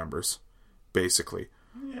last year numbers, basically.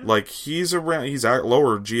 Yeah. Like, he's at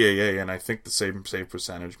lower GAA, and I think the same save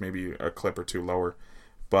percentage, maybe a clip or two lower.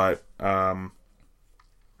 But,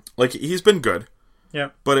 he's been good.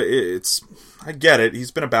 Yeah. But it's I get it.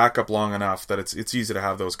 He's been a backup long enough that it's easy to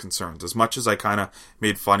have those concerns. As much as I kind of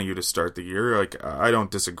made fun of you to start the year, I don't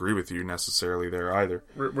disagree with you necessarily there either.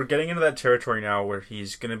 We're getting into that territory now where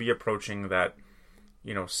he's going to be approaching that,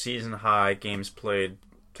 season high games played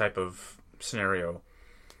type of scenario.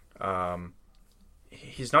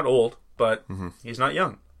 He's not old, but he's not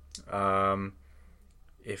young.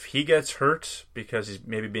 If he gets hurt because he's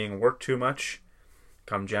maybe being worked too much,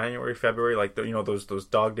 come January, February, those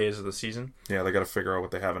dog days of the season. Yeah, they got to figure out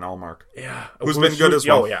what they have in Allmark. Yeah, who's been good as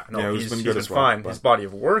well. Oh yeah, no, who's been good as well. Fine. But His body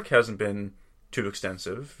of work hasn't been too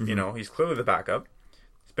extensive. He's clearly the backup.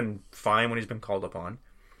 He's been fine when he's been called upon.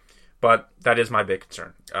 But that is my big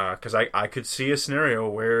concern because I could see a scenario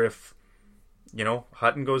where if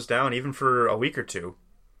Hutton goes down even for a week or two,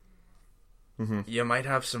 you might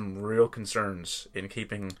have some real concerns in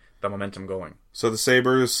keeping the momentum going. So the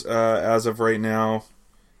Sabres, as of right now,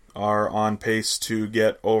 are on pace to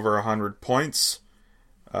get over 100 points.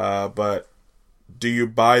 But do you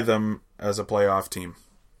buy them as a playoff team?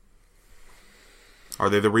 Are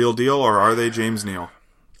they the real deal, or are they James Neal?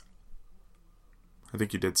 I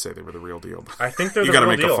think you did say they were the real deal. I think they're you the real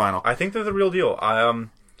make deal. A final. I think they're the real deal.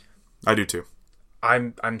 I do too.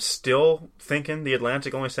 I'm still thinking the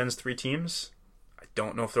Atlantic only sends 3 teams. I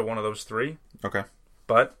don't know if they're one of those 3. Okay.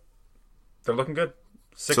 But they're looking good.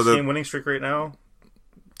 6-game winning streak right now.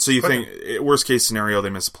 So you think, worst case scenario, they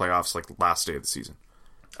miss the playoffs like last day of the season?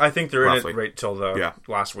 I think they're Roughly. in it right till the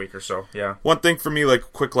last week or so. Yeah. One thing for me,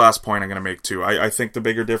 quick last point I'm going to make too. I think the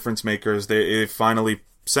bigger difference maker is they finally,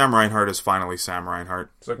 Sam Reinhart is finally Sam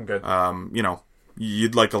Reinhart. It's looking good.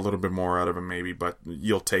 You'd like a little bit more out of him maybe, but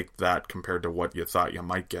you'll take that compared to what you thought you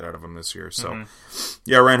might get out of him this year. So,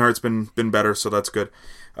 yeah, Reinhart's been better, so that's good.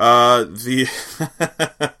 The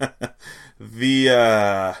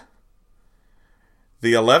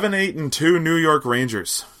 11-8-2 New York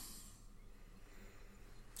Rangers.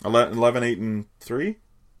 11-8-3?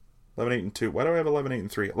 11-8-2. Why do I have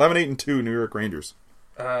 11-8-3? 11-8-2 New York Rangers.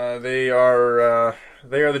 They are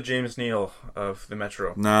the James Neal of the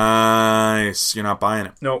Metro. Nice. You're not buying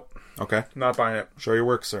it. Nope. Okay. Not buying it. Show your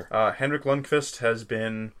work, sir. Henrik Lundqvist has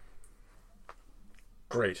been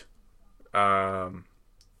great.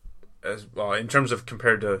 As well, in terms of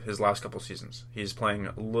compared to his last couple seasons, he's playing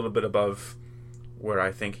a little bit above where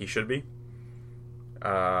I think he should be.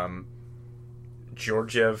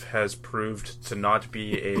 Georgiev has proved to not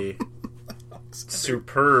be a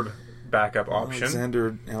superb backup option.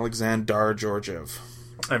 Alexander Georgiev.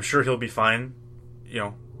 I'm sure he'll be fine,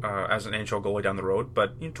 as an NHL goalie down the road.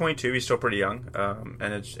 But 22, he's still pretty young,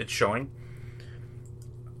 and it's showing.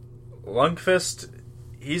 Lundqvist,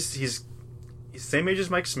 he's the same age as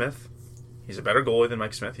Mike Smith. He's a better goalie than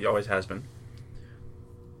Mike Smith. He always has been.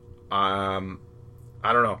 I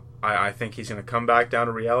don't know. I think he's going to come back down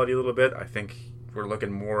to reality a little bit. I think we're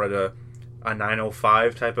looking more at a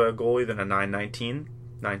 905 type of goalie than a 919,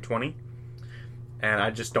 920. And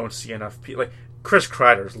I just don't see enough people. Chris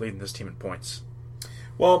Kreider is leading this team in points.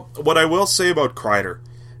 Well, what I will say about Kreider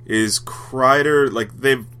is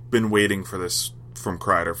they've been waiting for this from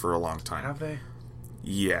Kreider for a long time. Have they?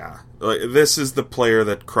 Yeah. This is the player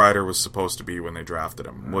that Kreider was supposed to be when they drafted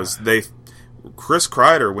him. Chris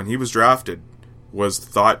Kreider, when he was drafted, was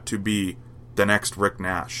thought to be the next Rick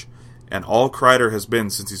Nash. And all Kreider has been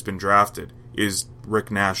since he's been drafted is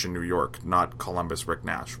Rick Nash in New York, not Columbus Rick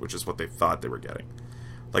Nash, which is what they thought they were getting.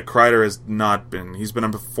 Kreider has not been... He's been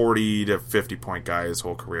a 40 to 50 point guy his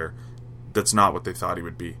whole career. That's not what they thought he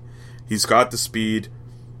would be. He's got the speed,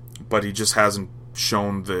 but he just hasn't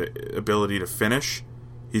shown the ability to finish.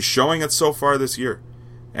 He's showing it so far this year.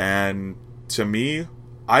 And to me,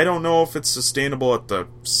 I don't know if it's sustainable at the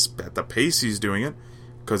pace he's doing it,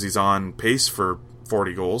 because he's on pace for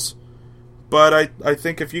 40 goals. But I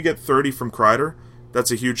think if you get 30 from Kreider,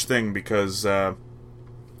 that's a huge thing, because,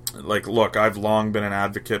 look, I've long been an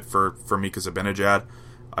advocate for Mika Zibanejad.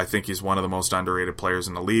 I think he's one of the most underrated players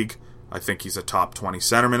in the league. I think he's a top 20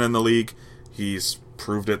 centerman in the league. He's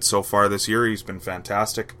proved it so far this year. He's been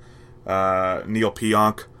fantastic. Neil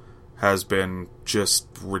Pionk has been just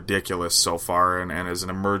ridiculous so far, and is an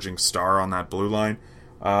emerging star on that blue line.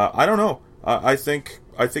 I don't know. I think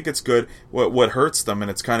it's good. What hurts them, and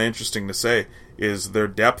it's kind of interesting to say, is their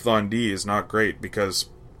depth on D is not great, because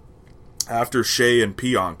after Shea and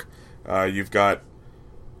Pionk, you've got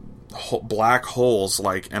black holes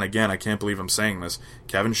and again, I can't believe I'm saying this,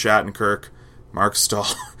 Kevin Shattenkirk, Mark Stahl,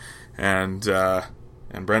 and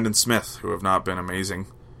Brendan Smith, who have not been amazing.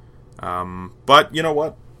 But you know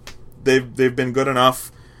what? They've been good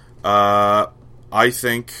enough. I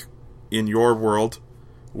think in your world,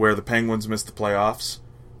 where the Penguins missed the playoffs,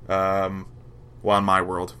 well, in my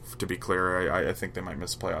world, to be clear, I think they might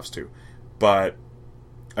miss the playoffs too. But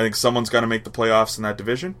I think someone's got to make the playoffs in that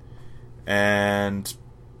division, and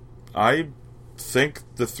I think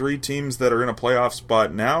the 3 teams that are in a playoff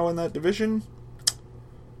spot now in that division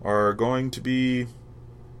are going to be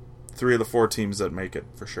 3 of the 4 teams that make it,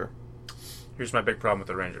 for sure. Here's my big problem with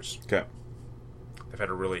the Rangers. Okay. They've had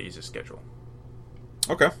a really easy schedule.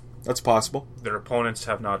 Okay, that's possible. Their opponents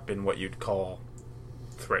have not been what you'd call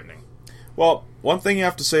threatening. Well, one thing you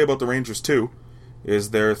have to say about the Rangers, too,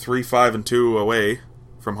 is they're 3-5-2 away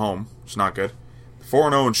from home, which is not good.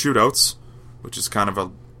 4-0 in shootouts, which is kind of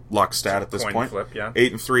a luck stat at this point. Flip, yeah.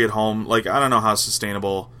 8-3 at home. I don't know how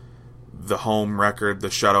sustainable the home record, the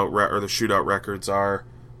shutout or the shootout records are.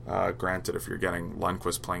 Granted, if you're getting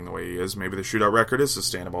Lundqvist playing the way he is, maybe the shootout record is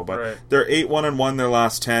sustainable. But right. They're 8-1-1 their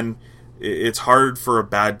last 10. It's hard for a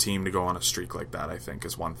bad team to go on a streak like that, I think,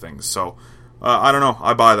 is one thing. So, I don't know.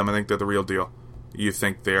 I buy them. I think they're the real deal. You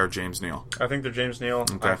think they are James Neal? I think they're James Neal.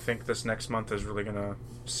 Okay. I think this next month is really going to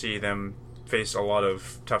see them face a lot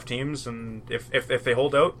of tough teams. And if they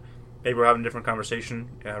hold out, maybe we're having a different conversation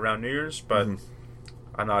around New Year's. But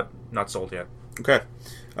I'm not sold yet. Okay.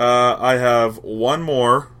 I have one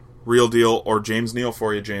more real deal or James Neal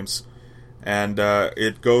for you, James. And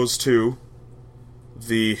it goes to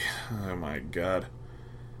the... Oh, my God.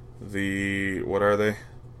 What are they?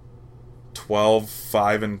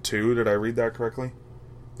 12-5-2. Did I read that correctly?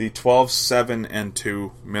 The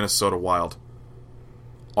 12-7-2 Minnesota Wild.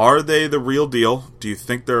 Are they the real deal? Do you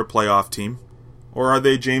think they're a playoff team? Or are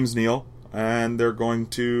they James Neal and they're going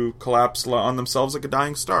to collapse on themselves like a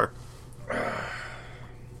dying star?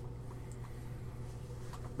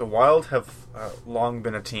 The Wild have long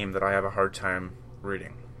been a team that I have a hard time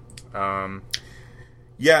reading.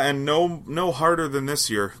 Yeah, and no harder than this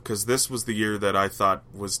year, because this was the year that I thought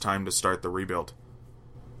was time to start the rebuild.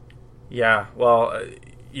 Yeah, well,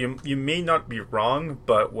 you may not be wrong,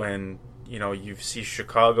 but when you see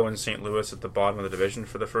Chicago and St. Louis at the bottom of the division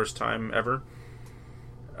for the first time ever,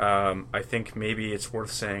 I think maybe it's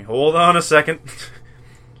worth saying, hold on a second,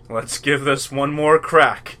 let's give this one more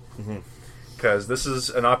crack, because this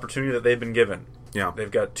is an opportunity that they've been given. Yeah,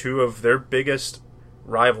 they've got 2 of their biggest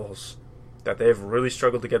rivals that they've really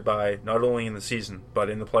struggled to get by, not only in the season, but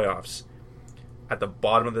in the playoffs, at the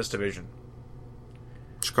bottom of this division.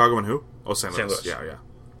 Chicago and who? Oh, St. Louis. Louis. Yeah.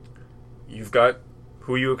 You've got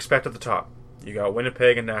who you expect at the top. You got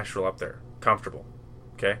Winnipeg and Nashville up there. Comfortable.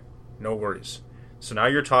 Okay? No worries. So now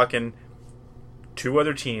you're talking 2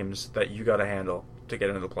 other teams that you got to handle to get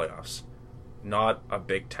into the playoffs. Not a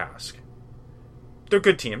big task. They're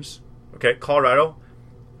good teams. Okay? Colorado,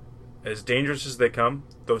 as dangerous as they come,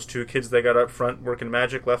 those 2 kids they got up front working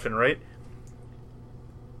magic left and right,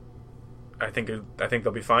 I think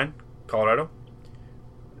they'll be fine. Colorado.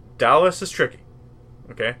 Dallas is tricky.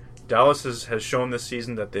 Okay? Dallas has shown this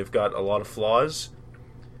season that they've got a lot of flaws,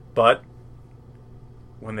 but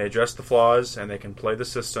when they address the flaws and they can play the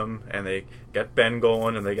system and they get Ben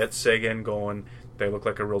going and they get Seguin going, they look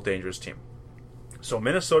like a real dangerous team. So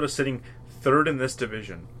Minnesota sitting 3rd in this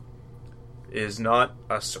division is not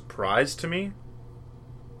a surprise to me,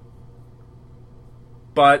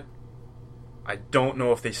 but I don't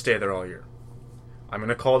know if they stay there all year. I'm going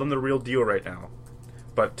to call them the real deal right now,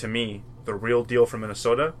 but to me, the real deal for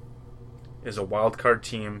Minnesota is a wild card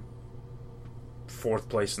team, 4th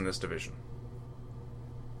place in this division.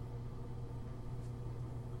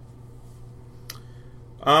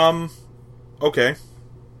 Okay.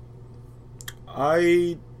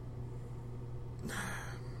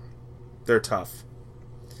 They're tough.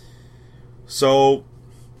 So,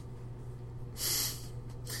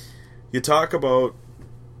 you talk about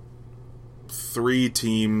 3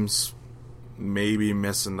 teams maybe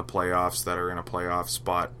missing the playoffs that are in a playoff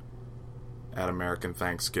spot at American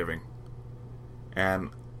Thanksgiving.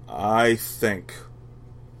 And I think,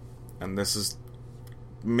 and this is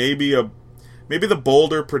maybe the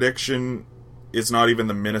bolder prediction is not even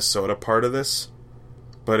the Minnesota part of this,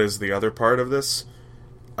 but is the other part of this.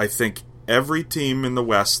 I think every team in the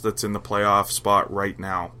West that's in the playoff spot right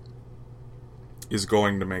now is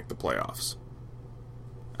going to make the playoffs.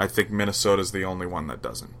 I think Minnesota's the only one that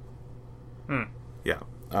doesn't.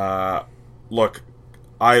 Yeah. Look,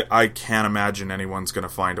 I can't imagine anyone's going to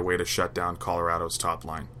find a way to shut down Colorado's top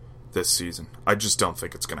line this season. I just don't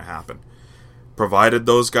think it's going to happen. Provided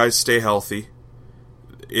those guys stay healthy,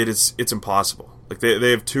 it's impossible. Like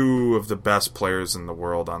they have 2 of the best players in the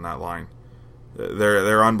world on that line.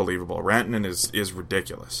 They're unbelievable. Rantanen is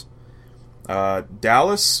ridiculous.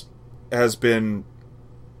 Dallas has been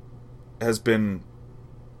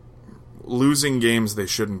losing games they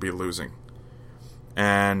shouldn't be losing.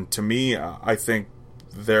 And to me, I think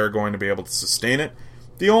they're going to be able to sustain it.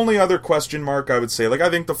 The only other question mark I would say, I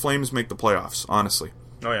think the Flames make the playoffs, honestly.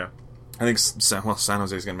 Oh, yeah. I think San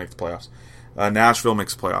Jose is going to make the playoffs. Nashville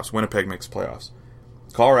makes playoffs. Winnipeg makes playoffs.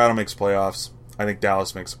 Colorado makes playoffs. I think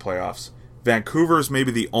Dallas makes the playoffs. Vancouver is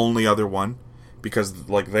maybe the only other one because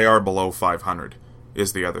they are below 500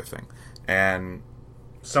 is the other thing. And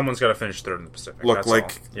someone's got to finish third in the Pacific. Look,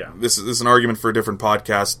 this is an argument for a different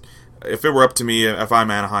podcast. If it were up to me, if I'm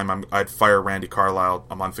Anaheim, I'd fire Randy Carlyle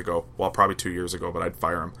a month ago. Well, probably 2 years ago, but I'd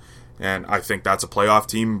fire him. And I think that's a playoff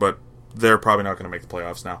team, but they're probably not going to make the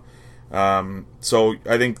playoffs now. So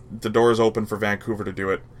I think the door is open for Vancouver to do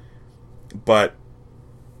it. But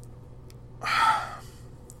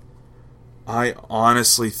I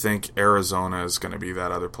honestly think Arizona is going to be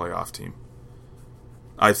that other playoff team.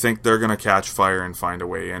 I think they're going to catch fire and find a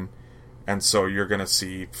way in. And so you're going to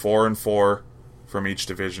see 4-4 from each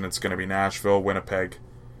division. It's going to be Nashville, Winnipeg,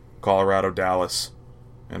 Colorado, Dallas.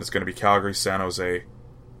 And it's going to be Calgary, San Jose,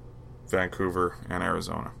 Vancouver, and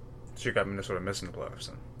Arizona. So you got Minnesota missing the playoffs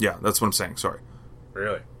then? Yeah, that's what I'm saying. Sorry.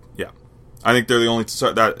 Really? Yeah. I think they're the only...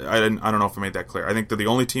 I don't know if I made that clear. I think they're the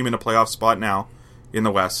only team in a playoff spot now in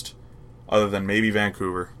the West, other than maybe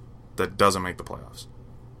Vancouver, that doesn't make the playoffs.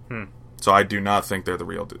 So I do not think they're the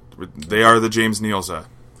real... They are the James Neal's...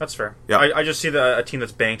 That's fair. Yeah. I just see a team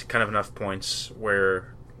that's banked kind of enough points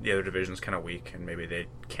where the other division's kind of weak, and maybe they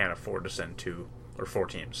can't afford to send 2 or 4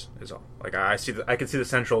 teams, is all. I can see the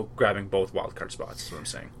Central grabbing both wildcard spots, is what I'm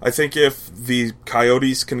saying. I think if the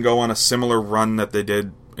Coyotes can go on a similar run that they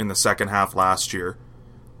did in the second half last year,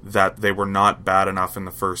 that they were not bad enough in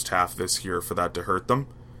the first half this year for that to hurt them.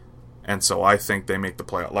 And so I think they make the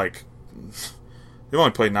playoff. They've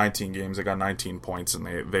only played 19 games. They got 19 points, and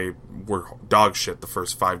they were dog shit the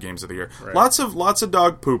first 5 games of the year. Right. Lots of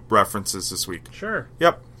dog poop references this week. Sure.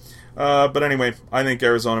 Yep. But anyway, I think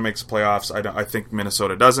Arizona makes the playoffs. I think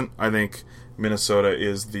Minnesota doesn't. I think Minnesota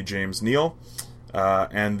is the James Neal.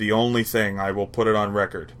 And the only thing, I will put it on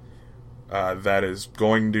record, that is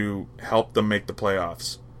going to help them make the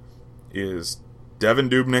playoffs is Devan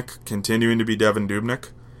Dubnyk continuing to be Devan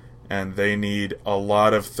Dubnyk. And they need a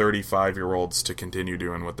lot of 35-year-olds to continue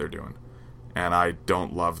doing what they're doing. And I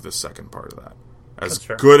don't love the second part of that. As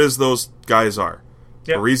good as those guys are.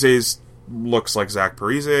 Yep. Parise looks like Zach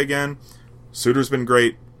Parise again. Suter's been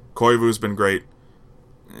great. Koivu's been great.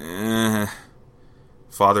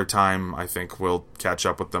 Father Time, I think, will catch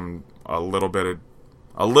up with them a little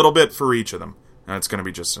bit for each of them. And it's going to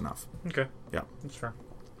be just enough. Okay. Yeah. That's fair.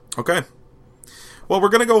 Okay. Well, we're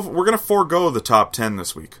going to forego the top 10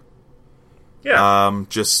 this week. Yeah.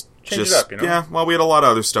 Just it up, Yeah, well, we had a lot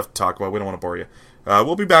of other stuff to talk about. We don't want to bore you.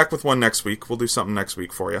 We'll be back with one next week. We'll do something next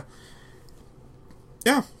week for you.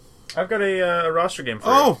 Yeah. I've got a roster game for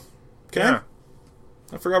you. Oh, okay. Yeah.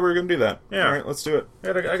 I forgot we were going to do that. Yeah. All right, let's do it.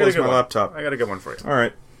 I got a Close good my one. laptop. I got a good one for you. All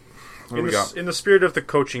right. What do we got? In the spirit of the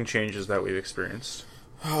coaching changes that we've experienced.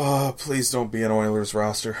 Oh, please don't be an Oilers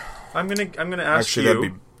roster. I'm gonna ask Actually, you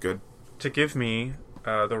that'd be good. to give me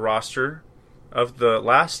the roster of the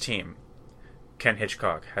last team Ken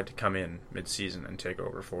Hitchcock had to come in mid-season and take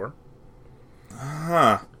over for.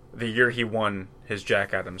 The year he won his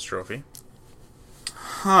Jack Adams Trophy.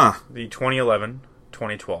 The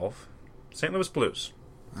 2011-2012 St. Louis Blues.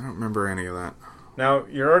 I don't remember any of that. Now,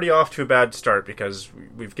 you're already off to a bad start because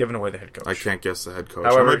we've given away the head coach. I can't guess the head coach.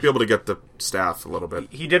 However, I might be able to get the staff a little bit.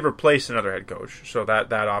 He did replace another head coach, so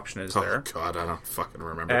that option is Oh, there. God, I don't fucking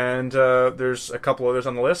remember. And there's a couple others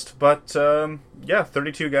on the list, but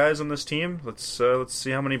 32 guys on this team. Let's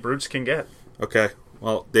see how many brutes can get. Okay,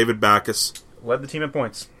 well, David Backus. Led the team in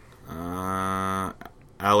points.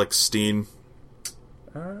 Alex Steen.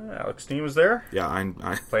 Alex Steen was there. Yeah,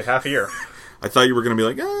 I Played half a year. I thought you were going to be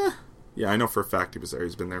like, yeah, I know for a fact he was there.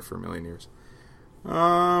 He's been there for a million years.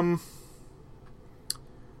 I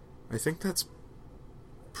think that's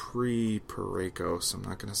pre-Parayko, so I'm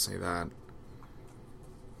not going to say that.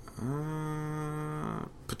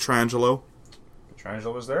 Petrangelo.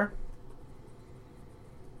 Petrangelo was there.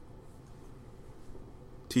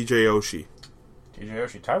 TJ Oshie. TJ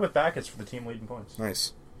Oshie tied with Backus for the team leading points.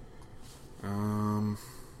 Nice. I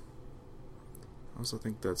also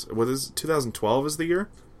think that's... What is 2012 is the year?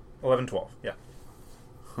 11-12, yeah.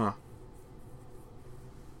 Huh.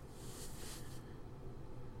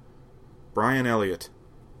 Brian Elliott.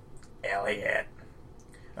 Brian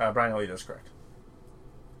Elliott is correct.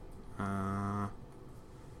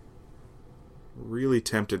 Really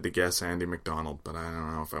tempted to guess Andy McDonald, but I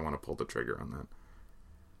don't know if I want to pull the trigger on that.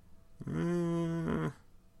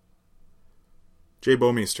 Jay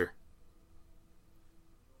Bouwmeester.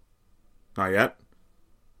 Not yet?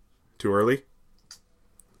 Too early?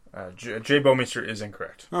 Jay Bouwmeester is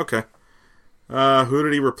incorrect. Okay. Who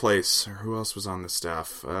did he replace? Or who else was on the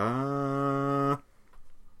staff?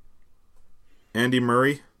 Andy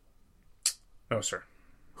Murray? No, sir.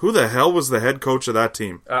 Who the hell was the head coach of that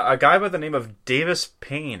team? A guy by the name of Davis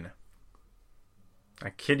Payne. I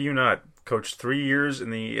kid you not. Coached 3 years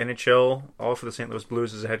in the NHL, all for the St. Louis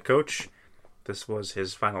Blues as a head coach. This was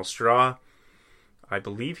his final straw. I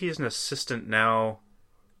believe he's an assistant now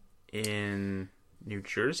in New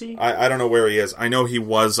Jersey? I don't know where he is. I know he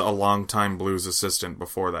was a longtime Blues assistant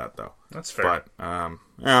before that, though. That's fair. But,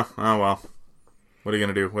 yeah, oh well. What are you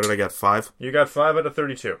going to do? What did I get, 5? You got 5 out of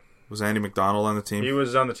 32. Was Andy McDonald on the team? He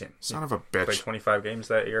was on the team. Son of a Played bitch. 25 games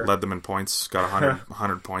that year. Led them in points. Got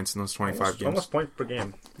 100 points in those 25 games. Almost points per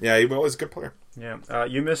game. Yeah, he was a good player. Yeah.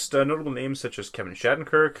 You missed notable names such as Kevin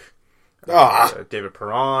Shattenkirk, David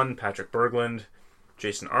Perron, Patrick Berglund,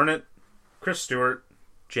 Jason Arnott, Chris Stewart,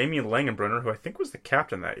 Jamie Langenbrunner, who I think was the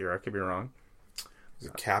captain that year. I could be wrong. Is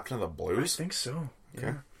he captain of the Blues? I think so.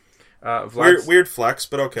 Okay. Yeah. Weird flex,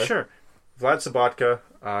 but okay. Sure. Vlad Sabatka,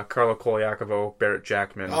 Carlo Koliakovo, Barrett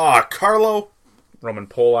Jackman, Carlo. Roman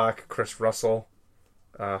Polak, Chris Russell,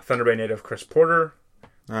 Thunder Bay native Chris Porter,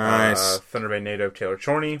 Nice. Thunder Bay native Taylor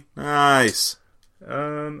Chorney. Nice.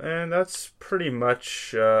 And that's pretty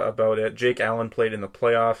much about it. Jake Allen played in the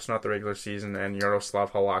playoffs, not the regular season, and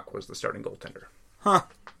Yaroslav Halak was the starting goaltender. Huh.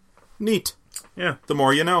 Neat. Yeah. The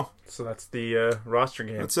more you know. So that's the roster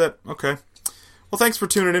game. That's it. Okay. Well, thanks for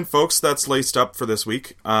tuning in, folks. That's Laced Up for this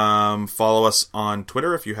week. Follow us on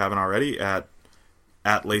Twitter if you haven't already at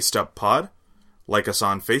Laced Up Pod. Like us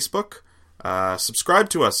on Facebook. Subscribe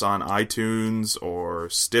to us on iTunes or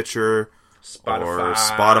Stitcher or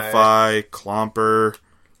Spotify, Clomper,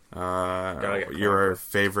 your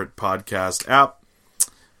favorite podcast app.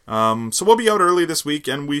 So we'll be out early this week,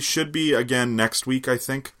 and we should be again next week, I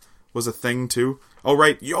think, was a thing too. Oh,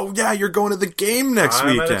 right. Yeah, you're going to the game next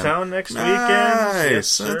weekend. I'm out of town next weekend.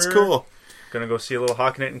 Yes, that's cool. Gonna go see a little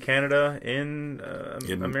hockey night in Canada in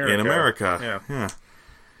America. In America. Yeah.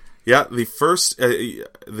 Yeah, the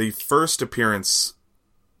first appearance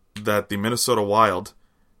that the Minnesota Wild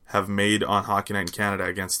have made on Hockey Night in Canada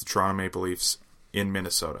against the Toronto Maple Leafs in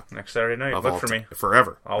Minnesota. Next Saturday night. Look for me.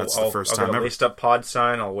 Forever. That's the first time I'll get a ever. Laced Up Pod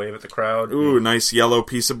sign. I'll wave at the crowd. Ooh, nice yellow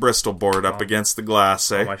piece of Bristol board up against the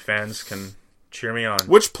glass, eh? All my fans can cheer me on.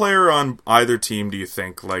 Which player on either team do you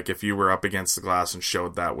think, like, if you were up against the glass and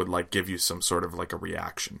showed that, would, like, give you some sort of, like, a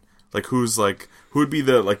reaction? Like, who'd be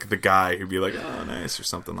the guy who'd be like, oh, nice, or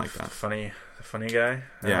something like that? The funny guy?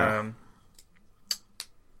 Yeah.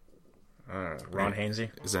 Ron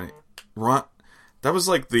Hainsey. Is any Ron? That was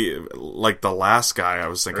like the last guy I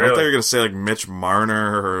was thinking. Really? I thought you were gonna say like Mitch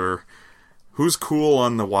Marner or who's cool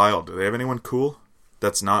on the Wild. Do they have anyone cool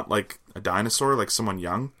that's not like a dinosaur, like someone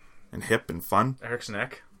young and hip and fun? Eriksson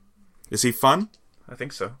Ek. Is he fun? I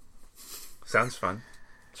think so. Sounds fun.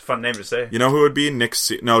 It's a fun name to say. You know who it would be?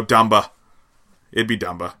 Dumba. It'd be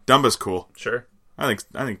Dumba. Dumba's cool. Sure. I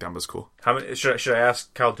think Dumba's cool. How many, should I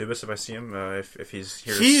ask Kyle Dubas if I see him? If he's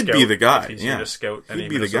here to He'd scout? be the guy. If he's yeah. here to scout any He'd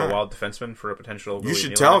be the Minnesota guy. Wild defenseman for a potential. You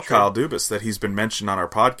should tell Kyle Dubas that he's been mentioned on our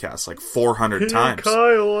podcast like 400 times.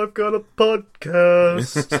 Kyle, I've got a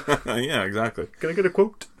podcast. Yeah, exactly. Can I get a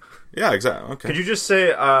quote? Yeah, exactly. Okay. Could you just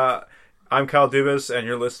say, I'm Kyle Dubas, and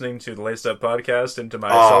you're listening to the Laced Up Podcast into my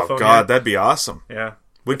cell Oh phone. God, that'd be awesome. Yeah.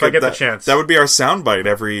 If I get the chance. That would be our soundbite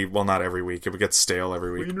not every week. It would get stale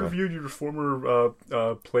every We week. but- interviewed your former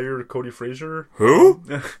player, Cody Frazier. Who?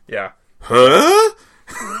 Yeah. Huh?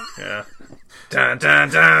 Yeah. Dun, dun,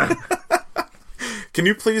 dun. Can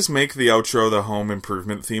you please make the outro the home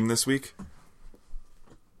improvement theme this week?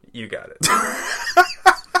 You got it.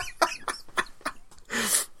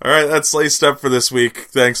 All right, that's Laced Up for this week.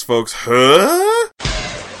 Thanks, folks. Huh?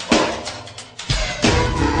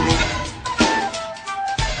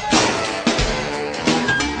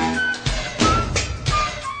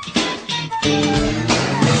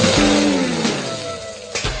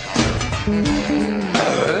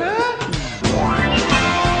 Huh?